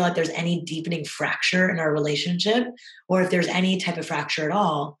feel like there's any deepening fracture in our relationship, or if there's any type of fracture at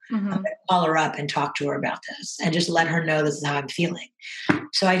all, I'm going Mm-hmm. to call her up and talk to her about this and just let her know this is how I'm feeling.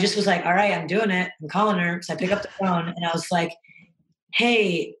 So I just was like, all right, I'm doing it. I'm calling her. So I pick up the phone and I was like,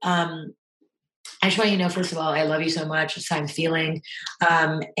 hey, I just want you to know, first of all, I love you so much. It's how I'm feeling.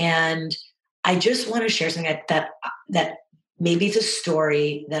 And I just want to share something that maybe it's a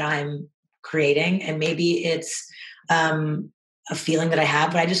story that I'm creating, and maybe it's a feeling that I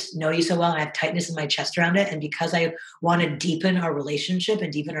have, but I just know you so well and I have tightness in my chest around it. And because I want to deepen our relationship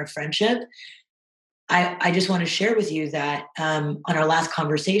and deepen our friendship, I just want to share with you that on our last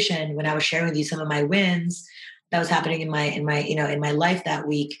conversation, when I was sharing with you some of my wins that was happening in my life that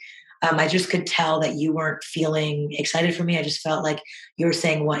week, I just could tell that you weren't feeling excited for me. I just felt like you were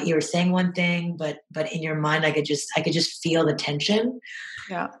saying one thing, but in your mind, I could just feel the tension.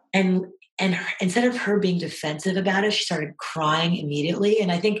 Yeah. And instead of her being defensive about it, she started crying immediately.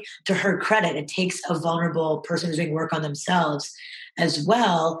 And I think, to her credit, it takes a vulnerable person who's doing work on themselves as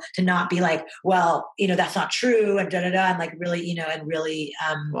well to not be like, well, that's not true, and da da da, and like really, and really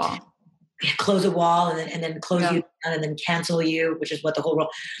Well, close a wall, and then close yeah. you down, and then cancel you, which is what the whole world.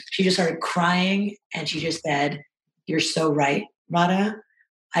 She just started crying, and she just said, "You're so right, Rada.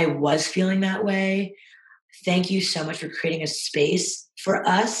 I was feeling that way. Thank you so much for creating a space for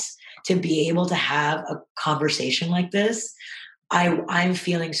us to be able to have a conversation like this. I'm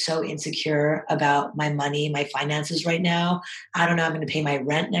feeling so insecure about my money, my finances right now. I don't know. I'm going to pay my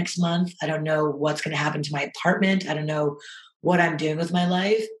rent next month. I don't know what's going to happen to my apartment. I don't know what I'm doing with my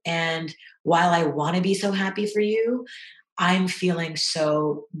life. And while I want to be so happy for you, I'm feeling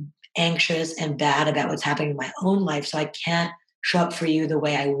so anxious and bad about what's happening in my own life. So I can't show up for you the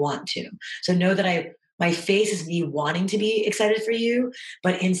way I want to. So know that my face is me wanting to be excited for you,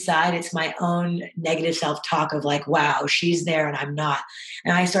 but inside it's my own negative self-talk of like, wow, she's there and I'm not."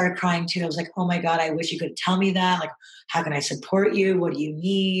 And I started crying too. I was like, oh my God, I wish you could tell me that. Like, how can I support you? What do you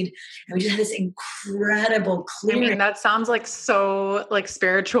need? And we just had this incredible I mean, clearing. that sounds like so like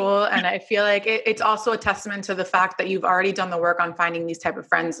spiritual. And I feel like it's also a testament to the fact that you've already done the work on finding these type of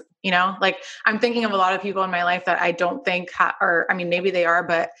friends, like I'm thinking of a lot of people in my life that I don't think, or I mean, maybe they are,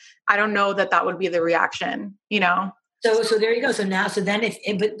 but I don't know that would be the reaction. So there you go. So then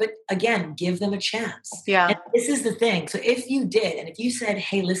but again, give them a chance. And Yeah. this is the thing. So if you did, and if you said,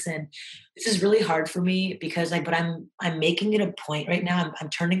 hey, listen, this is really hard for me because but I'm making it a point right now. I'm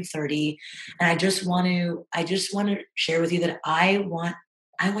turning 30, and I just want to share with you that I want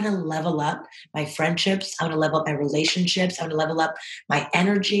to level up my friendships. I want to level up my relationships. I want to level up my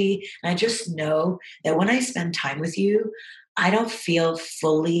energy. And I just know that when I spend time with you, I don't feel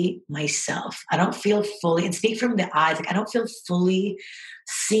fully myself. I don't feel fully, and speak from the eyes, like I don't feel fully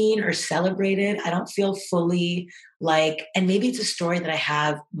seen or celebrated. I don't feel fully like, and maybe it's a story that I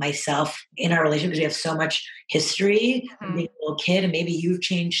have myself in our relationship because we have so much history from being a little kid, and maybe you've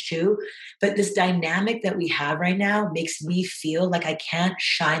changed too. But this dynamic that we have right now makes me feel like I can't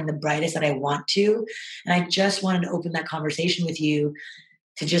shine the brightest that I want to. And I just wanted to open that conversation with you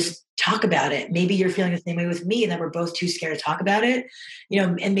to just talk about it. Maybe you're feeling the same way with me, and that we're both too scared to talk about it.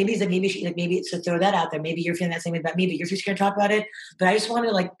 And maybe it's like maybe it's to throw that out there. Maybe you're feeling that same way about me, but you're too scared to talk about it. But I just want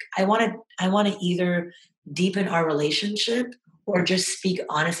to I want to either deepen our relationship or just speak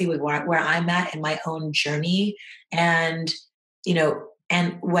honestly with where I'm at in my own journey, and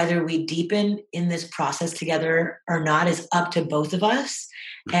and whether we deepen in this process together or not is up to both of us.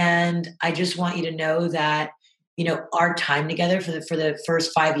 And I just want you to know that our time together for the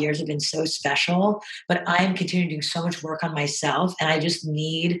first 5 years have been so special, but I'm continuing doing so much work on myself. And I just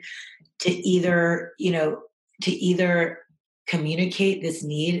need to either communicate this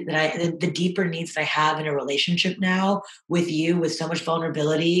need the deeper needs that I have in a relationship now with you, with so much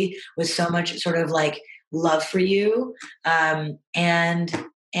vulnerability, with so much sort of like love for you. And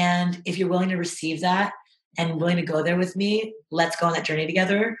if you're willing to receive that and willing to go there with me, let's go on that journey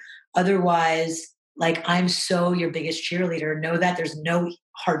together. Otherwise, like, I'm so your biggest cheerleader. Know that there's no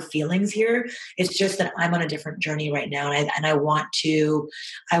hard feelings here. It's just that I'm on a different journey right now, and I want to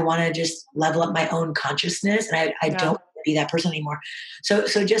just level up my own consciousness, and I don't want to be that person anymore.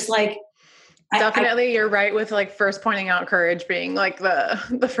 So just like, definitely, you're right with like first pointing out courage being like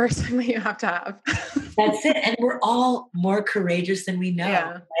the first thing that you have to have. That's it. And we're all more courageous than we know,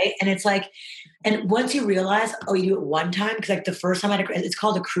 right? And it's like, and once you realize, you do it one time, because like the first time it's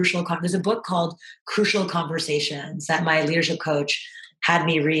called there's a book called Crucial Conversations that my leadership coach had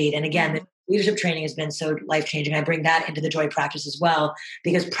me read. And again, the leadership training has been so life-changing. I bring that into the Joy practice as well,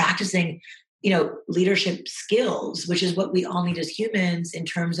 because practicing, leadership skills, which is what we all need as humans in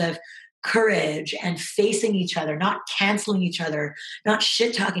terms of courage and facing each other, not canceling each other, not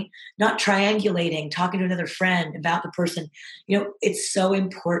shit talking, not triangulating, talking to another friend about the person. It's so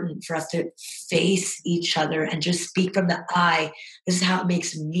important for us to face each other and just speak from the eye. This is how it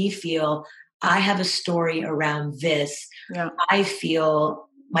makes me feel. I have a story around this. I feel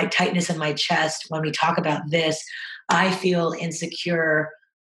my tightness in my chest when we talk about this. I feel insecure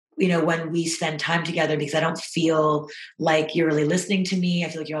when we spend time together, because I don't feel like you're really listening to me. I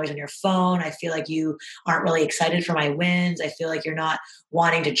feel like you're always on your phone. I feel like you aren't really excited for my wins. I feel like you're not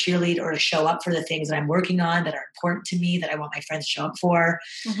wanting to cheerlead or to show up for the things that I'm working on that are important to me, that I want my friends to show up for.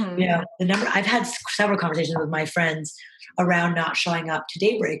 I've had several conversations with my friends around not showing up to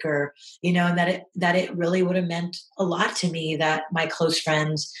Daybreaker, and that it really would have meant a lot to me that my close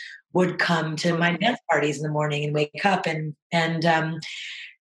friends would come to my dance parties in the morning and wake up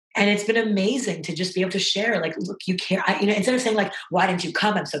and it's been amazing to just be able to share, like, look, you care. Instead of saying like, why didn't you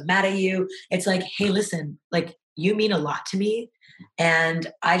come? I'm so mad at you. It's like, hey, listen, like, you mean a lot to me.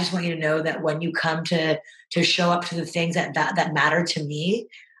 And I just want you to know that when you come to show up to the things that matter to me,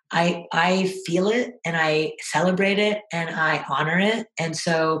 I feel it and I celebrate it and I honor it. And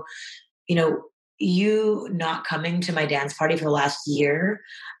so, you not coming to my dance party for the last year,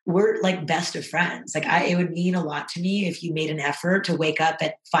 we're like best of friends. Like, it would mean a lot to me if you made an effort to wake up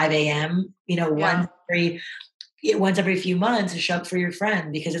at 5 a.m., once every few months, to show up for your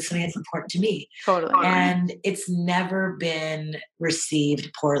friend, because it's something that's important to me. Totally. And it's never been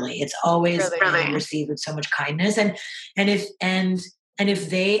received poorly. It's always been received with so much kindness. And if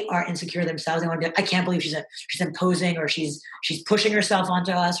they are insecure themselves, they want to be like, I can't believe she's imposing, or she's pushing herself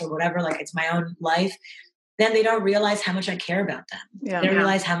onto us, or whatever, like, it's my own life, then they don't realize how much I care about them. They don't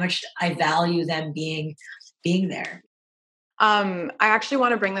realize how much I value them being there. I actually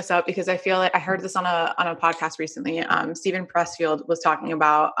want to bring this up because I feel like I heard this on a podcast recently. Stephen Pressfield was talking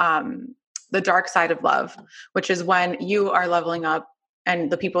about the dark side of love, which is when you are leveling up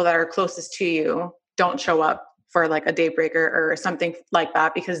and the people that are closest to you don't show up for like a Daybreaker or something like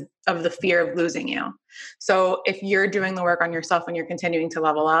that because of the fear of losing you. So if you're doing the work on yourself and you're continuing to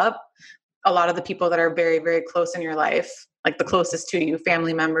level up, a lot of the people that are very, very close in your life, like the closest to you,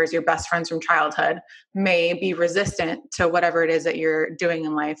 family members, your best friends from childhood, may be resistant to whatever it is that you're doing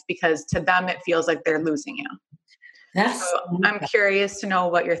in life, because to them, it feels like they're losing you. I'm curious to know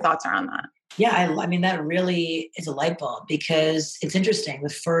what your thoughts are on that. Yeah. I mean, that really is a light bulb, because it's interesting. The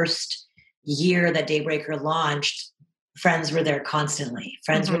first year that Daybreaker launched, friends were there constantly.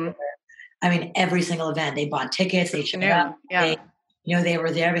 Friends were there. I mean, every single event, they bought tickets, they showed up. They were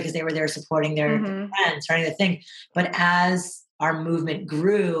there because they were there supporting their friends, running the thing. But as our movement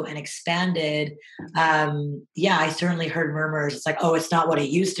grew and expanded, I certainly heard murmurs. It's like, oh, it's not what it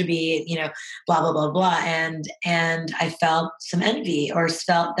used to be, blah, blah, blah, blah. And I felt some envy, or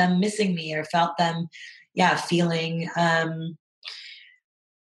felt them missing me, or felt them, feeling, I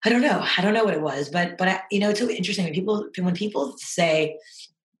don't know. I don't know what it was, but it's so interesting when people say,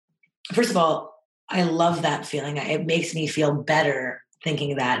 first of all, I love that feeling. It makes me feel better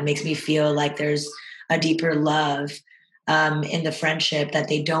thinking that. It makes me feel like there's a deeper love in the friendship that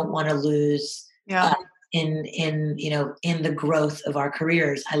they don't want to lose. Yeah. In the growth of our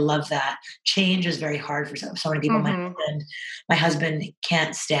careers. I love that. Change is very hard for so many people. My husband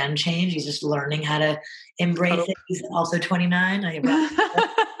can't stand change. He's just learning how to embrace it. He's also 29. I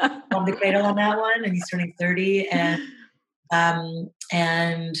love the cradle on that one, and he's turning 30. And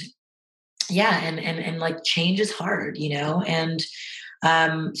like change is hard, and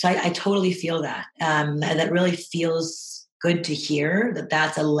so I totally feel that. That really feels good to hear that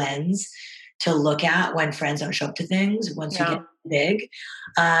that's a lens to look at when friends don't show up to things once you get big.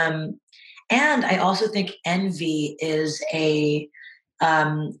 And I also think envy is a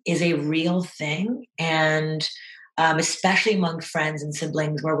real thing. And especially among friends and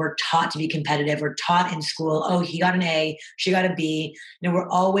siblings, where we're taught to be competitive. We're taught in school, oh, he got an A, she got a B. We're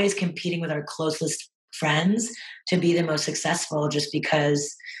always competing with our closest friends to be the most successful, just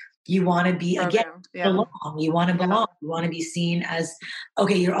because you want to be, belong. You want to belong. You want to be seen as,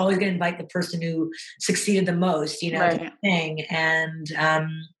 okay, you're always going to invite the person who succeeded the most, thing. And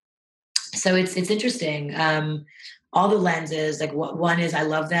so it's interesting. All the lenses, like one is I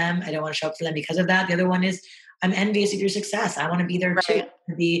love them. I don't want to show up for them because of that. The other one is I'm envious of your success. I want to be there too.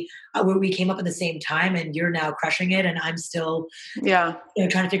 We came up at the same time, and you're now crushing it, and I'm still, trying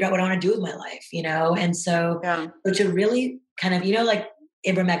to figure out what I want to do with my life, And so, to really kind of, like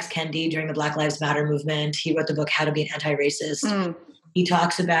Ibram X. Kendi during the Black Lives Matter movement, he wrote the book How to Be an Anti-Racist. He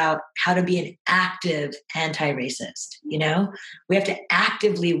talks about how to be an active anti-racist. We have to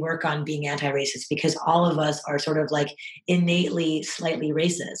actively work on being anti-racist, because all of us are sort of like innately slightly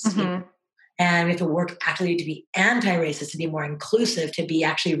racist. And we have to work actively to be anti-racist, to be more inclusive, to be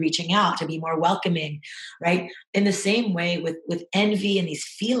actually reaching out, to be more welcoming, right? In the same way with envy and these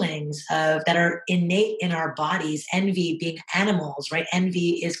feelings that are innate in our bodies, envy being animals, right?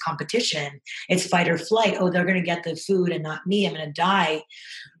 Envy is competition. It's fight or flight. Oh, they're going to get the food and not me. I'm going to die,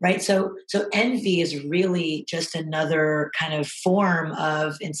 right? So envy is really just another kind of form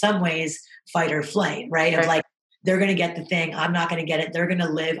of, in some ways, fight or flight, right? Of like, they're going to get the thing, I'm not going to get it. They're going to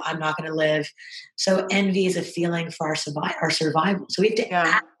live, I'm not going to live. So envy is a feeling for our survival. So we have to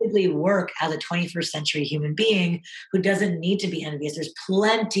actively work as a 21st century human being who doesn't need to be envious. There's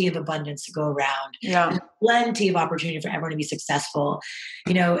plenty of abundance to go around. There's plenty of opportunity for everyone to be successful.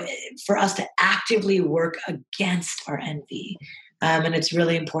 For us to actively work against our envy. And it's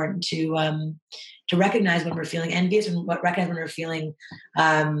really important to recognize when we're feeling envious, and recognize when we're feeling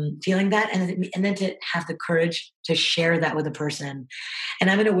that, and then to have the courage to share that with a person. And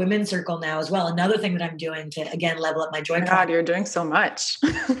I'm in a women's circle now as well. Another thing that I'm doing to, again, level up my joy. God, you're doing so much.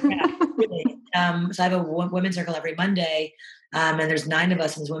 Really. So I have a women's circle every Monday. And there's 9 of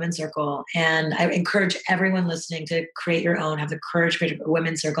us in this women's circle. And I encourage everyone listening to create your own, have the courage to create a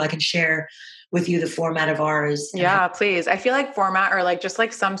women's circle. I can share with you the format of ours. Yeah, please. I feel like format, or like just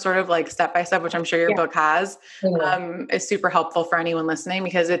like some sort of like step-by-step, which I'm sure your book has, is super helpful for anyone listening,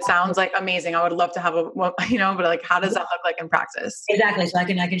 because it sounds like amazing. I would love to have but like, how does that look like in practice? Exactly. So I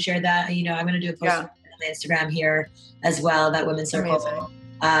can share that. I'm going to do a post on my Instagram here as well, that women's circle. Amazing.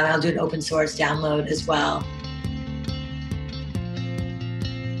 I'll do an open source download as well.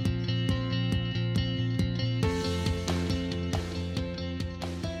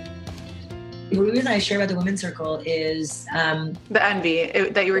 The reason I share about the women's circle is the envy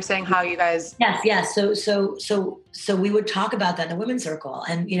that you were saying, how you guys. Yes. So we would talk about that in the women's circle,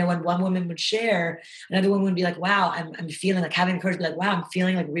 and when one woman would share, another woman would be like, "Wow, I'm feeling like," having the courage to be like, "Wow, I'm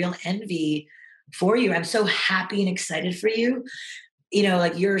feeling like real envy for you. I'm so happy and excited for you.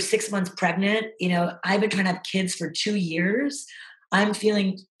 Like you're 6 months pregnant. I've been trying to have kids for 2 years. I'm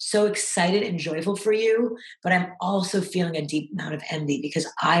feeling so excited and joyful for you, but I'm also feeling a deep amount of envy because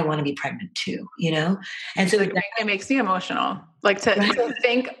I want to be pregnant too, And so it makes me emotional. Like to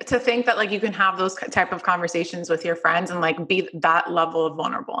think that like you can have those type of conversations with your friends and like be that level of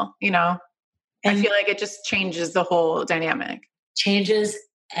vulnerable, And I feel like it just changes the whole dynamic. Changes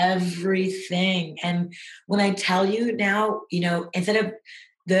everything. And when I tell you now, instead of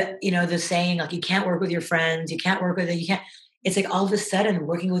the saying like, you can't work with your friends, you can't work with it, you can't, it's like all of a sudden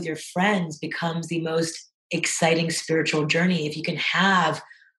working with your friends becomes the most exciting spiritual journey. If you can have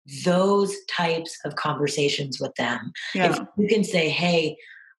those types of conversations with them. Yeah. If you can say, hey,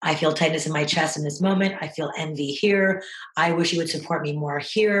 I feel tightness in my chest in this moment. I feel envy here. I wish you would support me more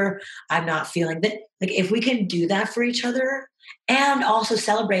here. I'm not feeling that. Like, if we can do that for each other and also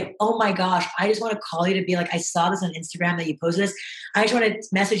celebrate, oh my gosh, I just want to call you to be like, I saw this on Instagram that you posted this. I just want to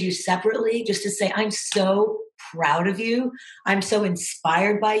message you separately just to say, I'm so proud of you. I'm so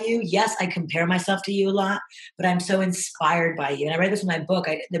inspired by you. Yes, I compare myself to you a lot, but I'm so inspired by you. And I read this in my book,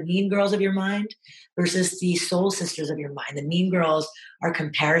 The Mean Girls of Your Mind versus the Soul Sisters of your mind. The mean girls are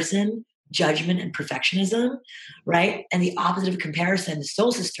comparison, judgment, and perfectionism, right? And the opposite of comparison, the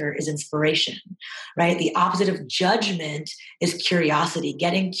soul sister, is inspiration, right? The opposite of judgment is curiosity,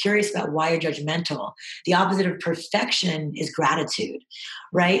 getting curious about why you're judgmental. The opposite of perfection is gratitude,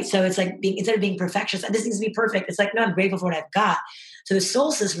 right? So it's like instead of being perfectionist, this needs to be perfect. It's like, no, I'm grateful for what I've got. So the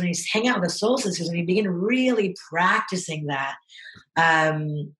soul sisters, when you hang out with the soul sisters and you begin really practicing that,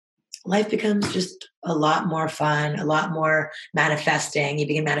 life becomes just a lot more fun, a lot more manifesting. You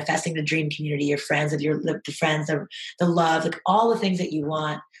begin manifesting the dream community, your friends, the friends, the love, like all the things that you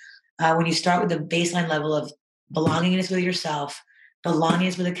want. When you start with the baseline level of belongingness with yourself,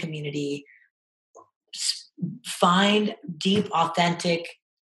 belongingness with a community, find deep, authentic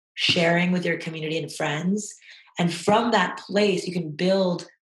sharing with your community and friends. And from that place, you can build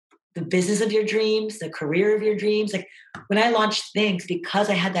the business of your dreams, the career of your dreams. Like when I launched Thinx, because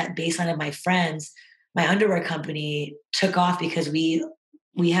I had that baseline of my friends, my underwear company took off because we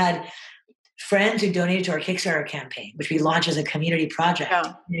had friends who donated to our Kickstarter campaign, which we launched as a community project,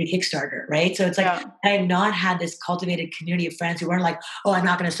 community Kickstarter, right? So it's like I had not had this cultivated community of friends who weren't like, oh, I'm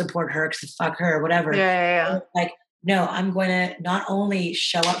not going to support her because fuck her or whatever. Like, no, I'm going to not only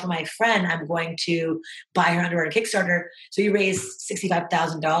show up for my friend, I'm going to buy her underwear on Kickstarter. So you raised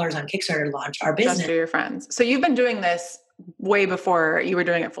 $65,000 on Kickstarter to launch our business. Just for your friends. So you've been doing this way before you were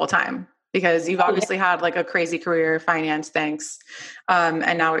doing it full time, because you've obviously had like a crazy career, finance, Thinx,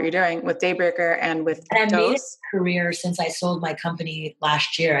 and now what you're doing with Daybreaker and with And I made a career since I sold my company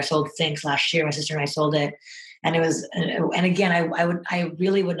last year. I sold Thinx last year. My sister and I sold it. And it was, and again, I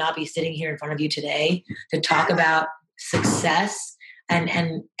really would not be sitting here in front of you today to talk about success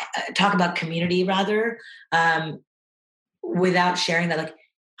and talk about community rather, without sharing that. Like,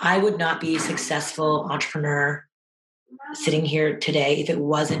 I would not be a successful entrepreneur sitting here today if it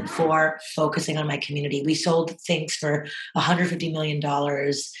wasn't for focusing on my community. We sold Thinx for $150 million,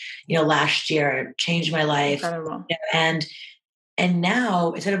 last year. It changed my life. And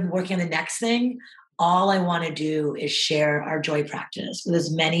now, instead of working on the next thing, all I want to do is share our joy practice with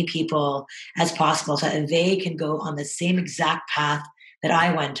as many people as possible so that they can go on the same exact path that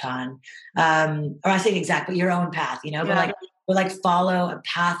I went on. Or I say exact, but your own path, but like follow a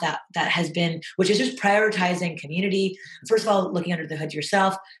path that has been, which is just prioritizing community. First of all, looking under the hood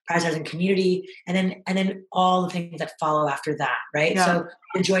yourself, prioritizing community, and then all the things that follow after that, right? Yeah. So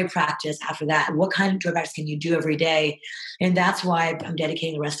the joy practice after that. What kind of joy practice can you do every day? And that's why I'm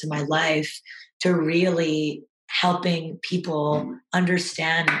dedicating the rest of my life to really helping people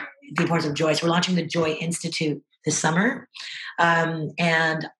understand the importance of joy. So we're launching the Joy Institute this summer. And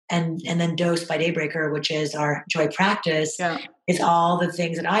then Dose by Daybreaker, which is our joy practice, is all the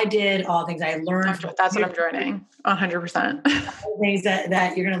things that I did, all the things I learned. That's what I'm joining 100%. Things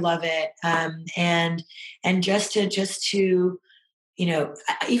that you're going to love it. And just to,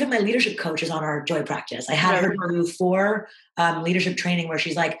 even my leadership coach is on our joy practice. I had her do 4 leadership training where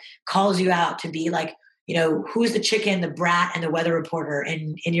she's like, calls you out to be like, who's the chicken, the brat, and the weather reporter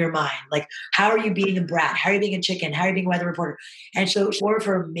in your mind? Like, how are you being a brat? How are you being a chicken? How are you being a weather reporter? And so 4 of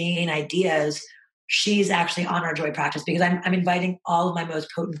her main ideas, she's actually on our joy practice because I'm inviting all of my most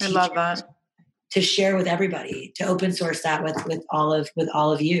potent teachers to share with everybody, to open source that with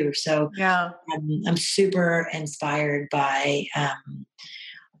all of you. So I'm super inspired by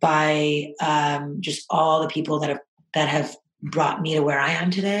just all the people that have brought me to where I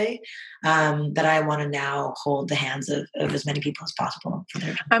am today, that I want to now hold the hands of as many people as possible.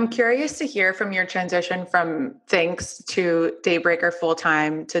 I'm curious to hear from your transition from Thinx to Daybreaker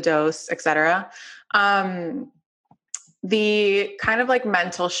full-time to Dose, et cetera. The kind of like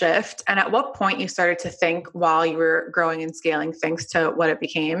mental shift, and at what point you started to think while you were growing and scaling Thinx to what it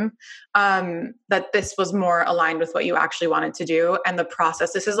became, that this was more aligned with what you actually wanted to do and the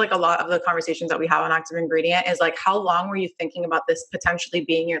process. This is like a lot of the conversations that we have on Active Ingredient is like, how long were you thinking about this potentially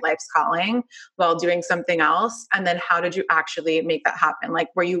being your life's calling while doing something else? And then how did you actually make that happen? Like,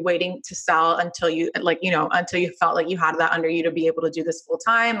 were you waiting to sell until you felt like you had that under you to be able to do this full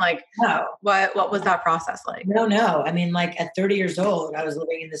time? Like, no. What was that process like? No. I mean, like at 30 years old, I was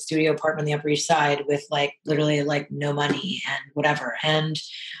living in the studio apartment on the Upper East Side with like literally like no money and whatever. And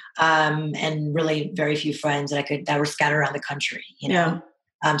and really very few friends that were scattered around the country, you know?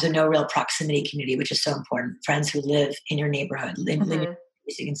 So no real proximity community, which is so important. Friends who live in your neighborhood, so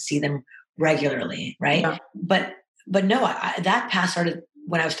you can see them regularly, right? Yeah. But no, that path started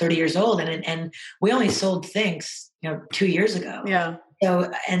when I was 30 years old, and we only sold Thinx, 2 years ago. Yeah.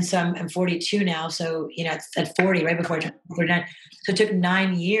 So I'm 42 now. So, at 40, right before I turned 49. So it took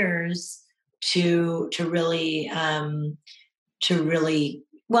 9 years to really,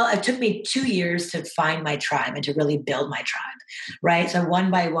 well, it took me 2 years to find my tribe and to really build my tribe. Right. So one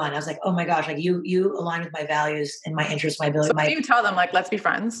by one, I was like, oh my gosh, like you align with my values and my interests, my ability. So do you tell them like, let's be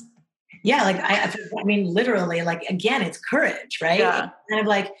friends? Yeah, like I mean, literally, like again, it's courage, right? Yeah. Kind of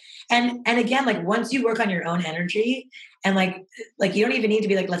like, and again, like once you work on your own energy, and like you don't even need to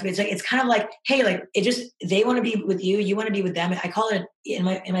be like, let's be. It's kind of like, hey, like they want to be with you, you want to be with them. I call it in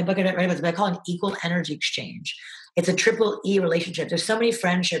my book, I write about it, but I call it an equal energy exchange. It's a triple E relationship. There's so many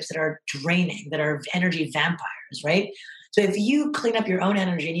friendships that are draining, that are energy vampires, right? So if you clean up your own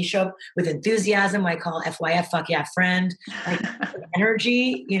energy and you show up with enthusiasm, what I call FYF, fuck yeah, friend, like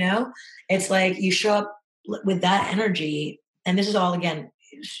energy, it's like you show up with that energy. And this is all, again,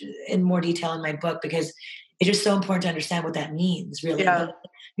 in more detail in my book, because it's just so important to understand what that means, really. Yeah. But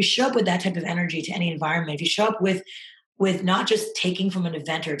you show up with that type of energy to any environment. If you show up with not just taking from an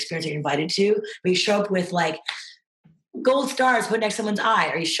event or experience that you're invited to, but you show up with like gold stars put next to someone's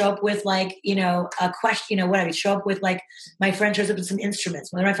eye, or you show up with like, a question, whatever. You show up with like, my friend shows up with some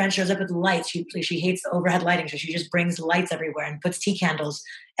instruments. One of my friends shows up with lights. She hates the overhead lighting, so she just brings lights everywhere and puts tea candles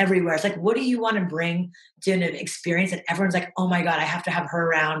everywhere. It's like, what do you want to bring to an experience that everyone's like, oh my God, I have to have her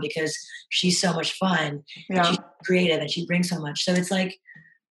around because she's so much fun and she's creative and she brings so much. So it's like,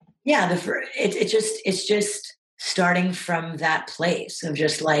 yeah, it's just starting from that place of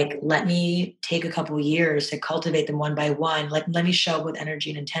just like, let me take a couple of years to cultivate them one by one. Let me show up with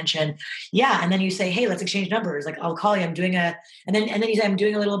energy and intention. Yeah. And then you say, hey, let's exchange numbers. Like, I'll call you. And then you say, I'm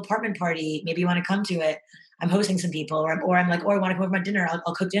doing a little apartment party. Maybe you want to come to it. I'm hosting some people, or I'm like, I want to come over my dinner.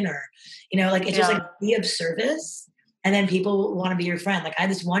 I'll cook dinner. It's just like, be of service. And then people want to be your friend. Like I had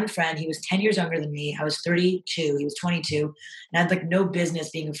this one friend, he was 10 years younger than me. I was 32, he was 22. And I had like no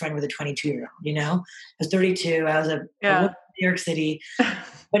business being a friend with a 22-year-old, I was 32. I was a New York City,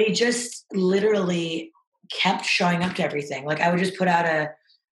 but he just literally kept showing up to everything. Like I would just put out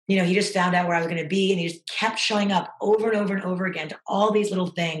he just found out where I was going to be, and he just kept showing up over and over and over again to all these little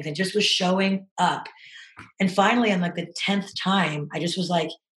things, and just was showing up. And finally, on like the 10th time, I just was like,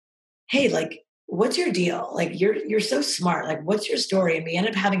 hey, like, what's your deal? Like, you're so smart. Like, what's your story? And we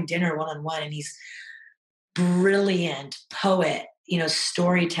ended up having dinner one-on-one, and he's brilliant poet,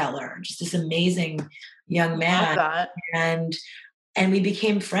 storyteller, just this amazing young man. Love that. And we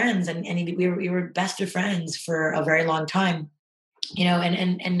became friends, and we were best of friends for a very long time,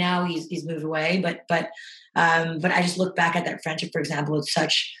 and now he's moved away. But I just look back at that friendship, for example, with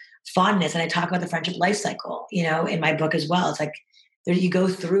such fondness. And I talk about the friendship life cycle, in my book as well. It's like, you go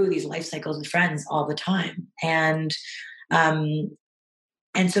through these life cycles with friends all the time. And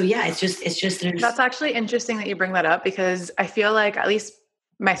so, yeah, it's just, that's actually interesting that you bring that up, because I feel like, at least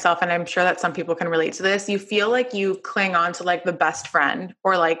myself, and I'm sure that some people can relate to this, you feel like you cling on to like the best friend,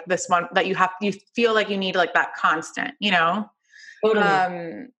 or like this one that you feel like you need like that constant,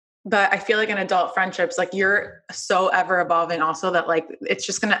 Totally. But I feel like in adult friendships, like you're so ever evolving also, that like, it's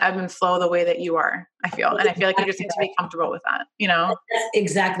just going to ebb and flow the way that you are, I feel. And I feel like you just need to be comfortable with that, That's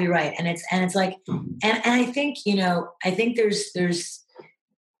exactly right. And it's like, and I think, I think there's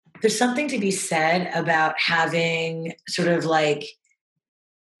something to be said about having sort of like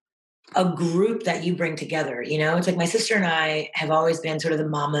a group that you bring together. It's like my sister and I have always been sort of the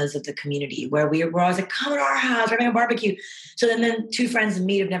mamas of the community, where we're always like, come to our house, we're having a barbecue. So then two friends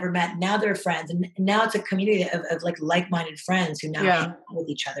meet who've never met. Now they're friends. And now it's a community of like-minded friends who now hang out with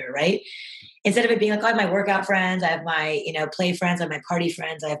each other, right? Instead of it being like, I have my workout friends, I have my, play friends, I have my party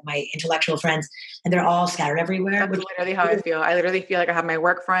friends, I have my intellectual friends, and they're all scattered everywhere. That's literally how I feel. I literally feel like I have my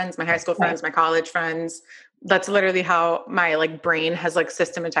work friends, my high school friends, my college friends. That's literally how my like brain has like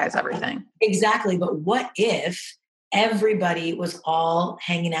systematized everything. Exactly. But what if everybody was all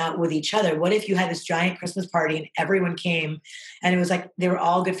hanging out with each other? What if you had this giant Christmas party and everyone came, and it was like they were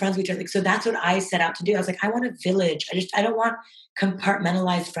all good friends with each other? So that's what I set out to do. I was like, I want a village. I don't want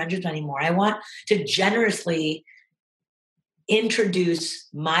compartmentalized friendships anymore. I want to generously introduce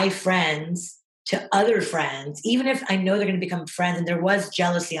my friends to other friends, even if I know they're going to become friends. And there was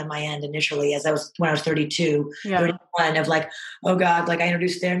jealousy on my end initially, when I was 32, 31, of like, oh God, like I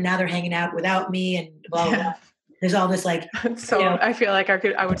introduced them, now they're hanging out without me and blah, blah, blah. There's all this like, so I feel like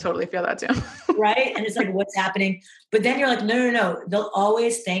I would totally feel that too. right. And it's like, what's happening? But then you're like, no. They'll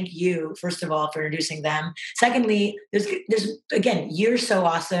always thank you, first of all, for introducing them. Secondly, there's again, you're so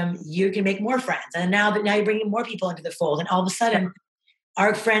awesome. You can make more friends. And now you're bringing more people into the fold. And all of a sudden,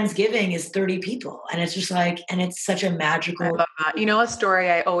 our Friendsgiving is 30 people. And it's just like, and it's such a magical. I love that. You know, a story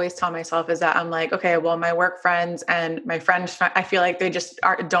I always tell myself is that I'm like, okay, well, my work friends and my friends, I feel like they just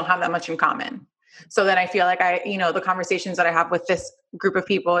don't have that much in common. So then I feel like the conversations that I have with this group of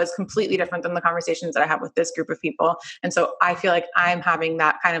people is completely different than the conversations that I have with this group of people. And so I feel like I'm having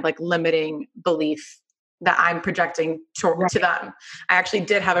that kind of like limiting belief that I'm projecting to them. I actually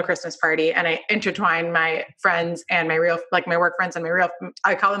did have a Christmas party and I intertwined my friends and my work friends and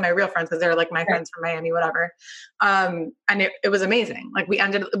I call them my real friends because they're like my friends from Miami, whatever. And it was amazing. Like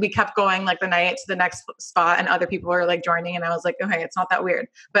we kept going like the night to the next spot and other people were like joining. And I was like, okay, it's not that weird,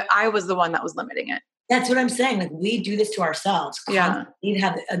 but I was the one that was limiting it. That's what I'm saying. Like we do this to ourselves. Yeah. You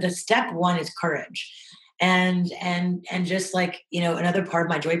have the step one is courage. And just like, another part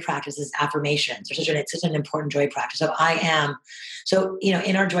of my joy practice is affirmations. It's such an important joy practice. So,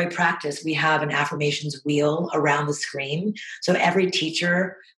 in our joy practice, we have an affirmations wheel around the screen. So every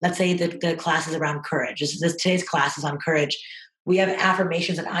teacher, let's say the class is around courage. Today's class is on courage. We have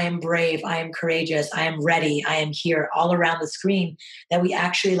affirmations that I am brave, I am courageous, I am ready, I am here, all around the screen that we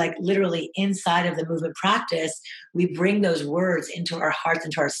actually like literally inside of the movement practice, we bring those words into our hearts,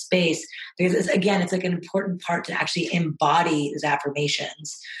 into our space. Because it's like an important part to actually embody those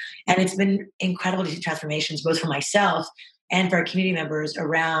affirmations. And it's been incredible to see transformations, both for myself and for our community members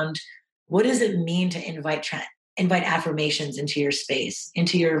around what does it mean to invite affirmations into your space,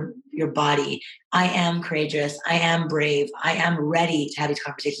 into your body. I am courageous. I am brave. I am ready to have these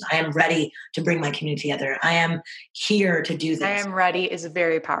conversations. I am ready to bring my community together. I am here to do this. I am ready is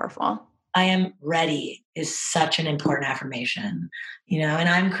very powerful. I am ready is such an important affirmation, and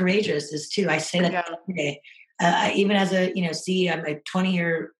I'm courageous is too. I say that every day. Even as a, CEO, I'm a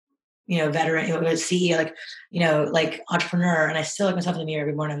 20-year, veteran, CEO, like entrepreneur. And I still look myself in the mirror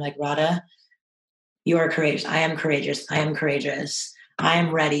every morning. I'm like, Radha, you are courageous. I am courageous. I am courageous. I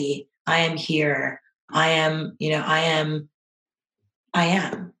am ready. I am here. I am,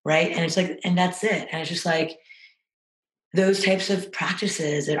 right. And it's like, and that's it. And it's just like those types of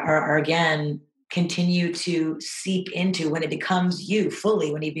practices that are again, continue to seep into when it becomes you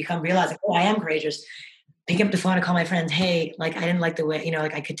fully, when you become realizing, oh, I am courageous. Pick up the phone and call my friends. Hey, like, I didn't like the way,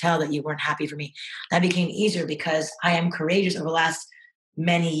 like I could tell that you weren't happy for me. That became easier because I am courageous over the last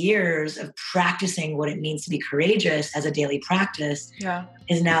many years of practicing what it means to be courageous as a daily practice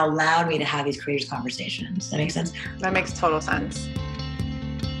has now allowed me to have these courageous conversations. Does that make sense? That makes total sense.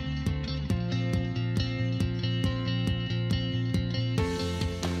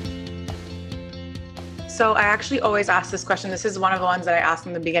 So I actually always ask this question. This is one of the ones that I asked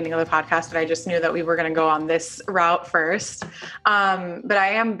in the beginning of the podcast, but I just knew that we were going to go on this route first. But I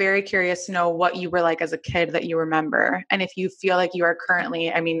am very curious to know what you were like as a kid that you remember. And if you feel like you are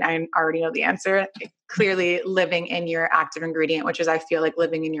currently, I already know the answer, clearly living in your active ingredient, which is, I feel like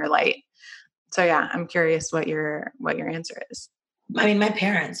living in your light. So yeah, I'm curious what your answer is. My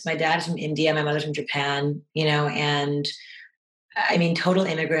parents, my dad's from India, my mother's from Japan, and total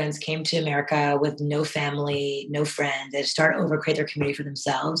immigrants came to America with no family, no friends. They start over, create their community for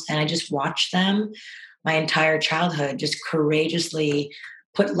themselves. And I just watched them my entire childhood just courageously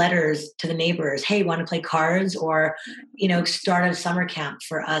put letters to the neighbors. Hey, want to play cards? Or, start a summer camp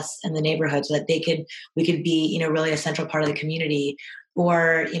for us in the neighborhood so that we could be, really a central part of the community.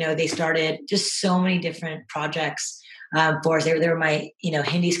 Or, they started just so many different projects for us. They were my,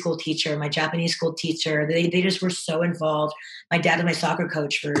 Hindi school teacher, my Japanese school teacher. They just were so involved. My dad was my soccer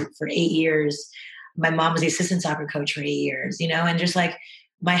coach for 8 years. My mom was the assistant soccer coach for 8 years, and just like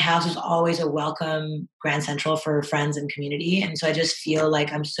my house was always a welcome Grand Central for friends and community. And so I just feel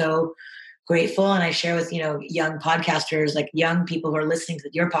like I'm so grateful. And I share with, young podcasters, like young people who are listening to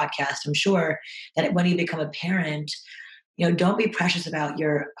your podcast, I'm sure that when you become a parent, don't be precious about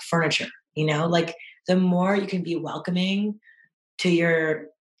your furniture, like the more you can be welcoming to your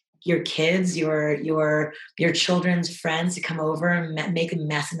kids, your children's friends to come over and make a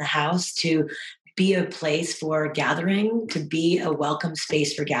mess in the house, to be a place for gathering, to be a welcome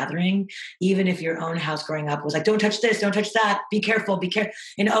space for gathering. Even if your own house growing up was like, don't touch this, don't touch that, be careful,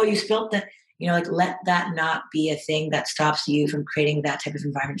 and oh, you spilt that, let that not be a thing that stops you from creating that type of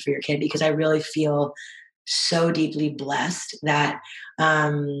environment for your kid. Because I really feel so deeply blessed that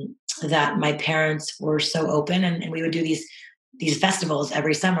that my parents were so open, and we would do these festivals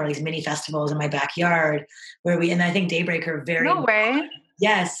every summer, these mini festivals in my backyard where and I think Daybreaker No way.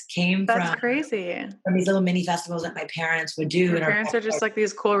 Yes, came That's crazy. from these little mini festivals that my parents would do. Your parents are just like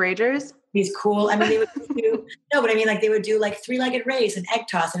these cool ragers? These cool, I mean, they would do, no, but I mean, like they would do like three-legged race and egg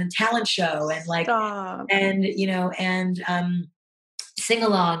toss and a talent show and like, Stop. and,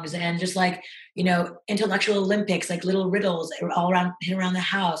 sing-alongs and just like, intellectual Olympics, like little riddles all around, hit around the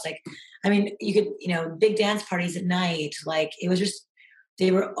house. Like, I mean, you could, big dance parties at night. Like it was just,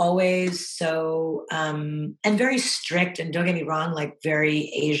 they were always so, and very strict, and don't get me wrong, like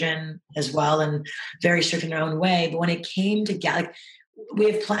very Asian as well and very strict in their own way. But when it came to, like,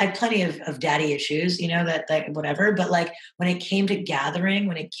 I had plenty of daddy issues, that like whatever, but like when it came to gathering,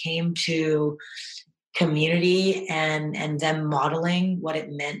 when it came to community and them modeling what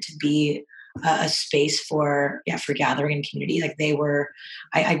it meant to be a space for gathering and community, like they were,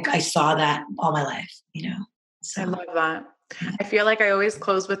 I saw that all my life, so I love that. I feel like I always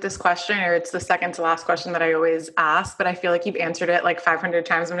close with this question, or it's the second to last question that I always ask, but I feel like you've answered it like 500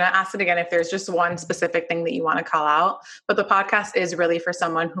 times. I'm going to ask it again if there's just one specific thing that you want to call out. But the podcast is really for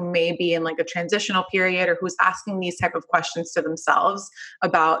someone who may be in like a transitional period or who's asking these type of questions to themselves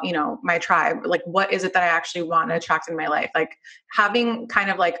about, my tribe. Like, what is it that I actually want to attract in my life? Like having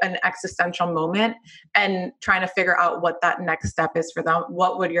kind of like an existential moment and trying to figure out what that next step is for them.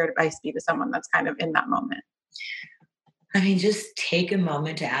 What would your advice be to someone that's kind of in that moment? I mean, just take a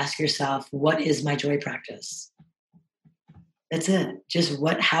moment to ask yourself, what is my joy practice? That's it. Just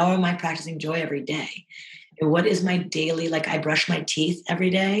how am I practicing joy every day? And what is my daily, like I brush my teeth every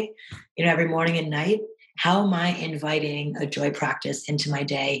day, every morning and night. How am I inviting a joy practice into my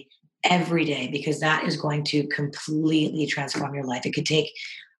day every day? Because that is going to completely transform your life. It could take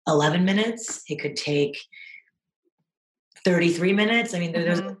 11 minutes. It could take 33 minutes. I mean,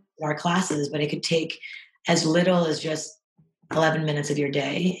 there's our classes, but it could take as little as just 11 minutes of your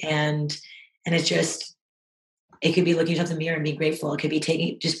day. And it's just, it could be looking yourself in the mirror and being grateful. It could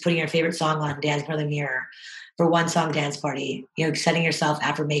be just putting your favorite song on, dance in front of the mirror for one song dance party, setting yourself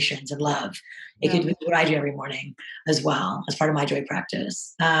affirmations and love. It could be what I do every morning as well as part of my joy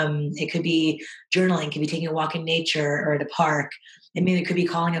practice. It could be journaling, it could be taking a walk in nature or at a park. I mean, it could be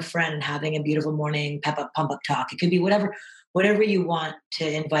calling a friend and having a beautiful morning pump up talk. It could be whatever you want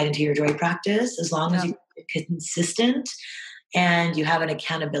to invite into your joy practice, as long as you're consistent and you have an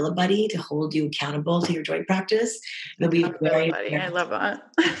accountability buddy to hold you accountable to your joy practice. It'll be very. I love that.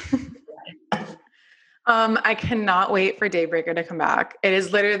 I cannot wait for Daybreaker to come back. It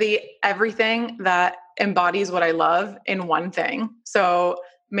is literally everything that embodies what I love in one thing. So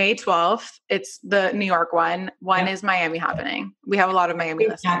May 12th, it's the New York one. When is Miami happening? We have a lot of Miami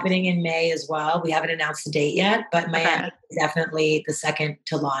listeners. It's happening in May as well. We haven't announced the date yet, but Miami is definitely the second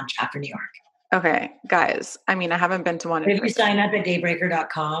to launch after New York. Okay, guys. I mean, I haven't been to one. If you sign up at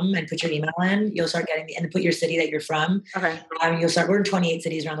daybreaker.com and put your email in, you'll start getting and put your city that you're from. Okay. You'll start. We're in 28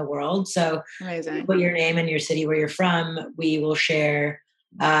 cities around the world. So amazing. Put your name and your city where you're from. We will share.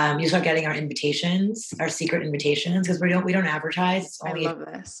 You'll start getting our invitations, our secret invitations, because we don't advertise. It's only I love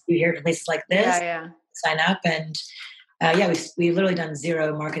this. You hear from places like this. Yeah. Sign up and. We've literally done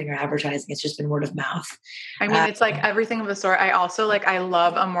zero marketing or advertising. It's just been word of mouth. I mean, it's like everything of the sort. I also I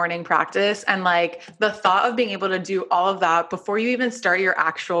love a morning practice, and like the thought of being able to do all of that before you even start your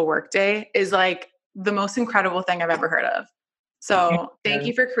actual workday is like the most incredible thing I've ever heard of. So thank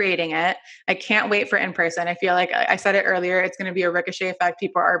you for creating it. I can't wait for in-person. I feel like I said it earlier, it's going to be a ricochet effect.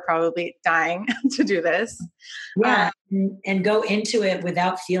 People are probably dying to do this. Yeah. And go into it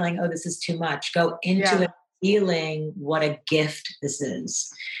without feeling, oh, this is too much. Go into it feeling what a gift this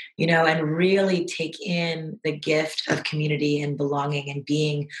is, and really take in the gift of community and belonging and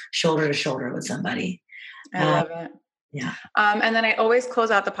being shoulder to shoulder with somebody. I love it. Yeah. And then I always close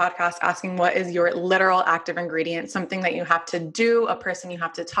out the podcast asking, what is your literal active ingredient? Something that you have to do, a person you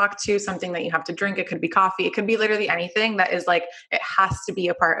have to talk to, something that you have to drink. It could be coffee. It could be literally anything that is like, it has to be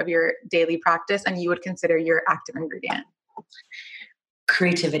a part of your daily practice and you would consider your active ingredient.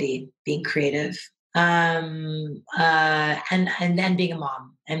 Creativity, being creative. And then being a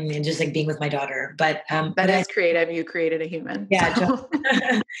mom and just like being with my daughter, but creative. You created a human. Yeah. So.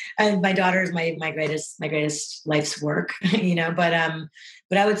 And my daughter is my greatest life's work, but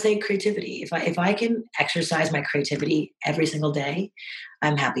I would say creativity. If I can exercise my creativity every single day,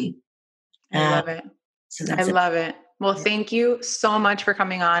 I'm happy. I love it. So that's love it. Well, thank you so much for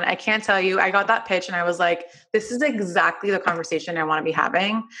coming on. I can't tell you, I got that pitch and I was like, this is exactly the conversation I want to be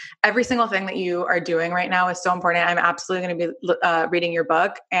having. Every single thing that you are doing right now is so important. I'm absolutely going to be reading your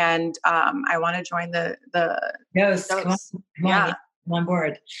book and I want to join the Dose. Come on, I'm on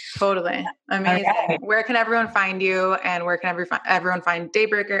board. Totally. Amazing. Right. Where can everyone find you and where can everyone find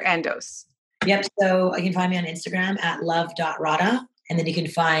Daybreaker and Dose? Yep. So you can find me on Instagram at love.rada. And then you can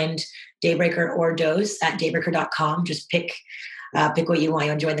find Daybreaker or Dose at daybreaker.com. Just pick what you want.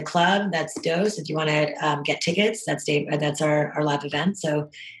 You want to join the club? That's Dose. If you want to get tickets, that's our live event. So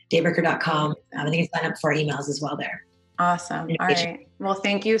daybreaker.com. I think you can sign up for our emails as well there. Awesome. All right. Well,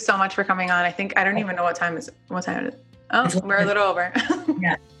 thank you so much for coming on. I don't even know what time it is. Oh, we're a little over.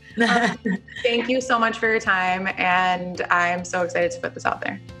 Yeah. Thank you so much for your time. And I'm so excited to put this out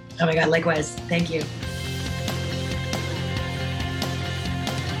there. Oh my God. Likewise. Thank you.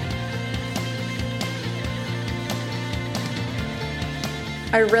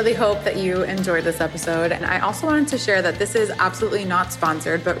 I really hope that you enjoyed this episode. And I also wanted to share that this is absolutely not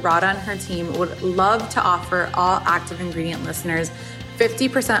sponsored, but Radha and her team would love to offer all Active Ingredient listeners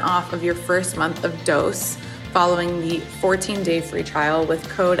 50% off of your first month of Dose following the 14-day free trial with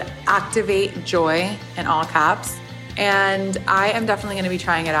code ACTIVATEJOY in all caps. And I am definitely going to be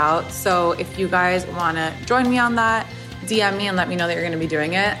trying it out. So if you guys want to join me on that, DM me and let me know that you're going to be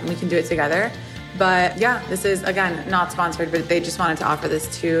doing it and we can do it together. But yeah, this is, again, not sponsored, but they just wanted to offer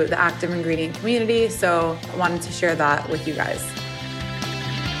this to the Active Ingredient community. So I wanted to share that with you guys.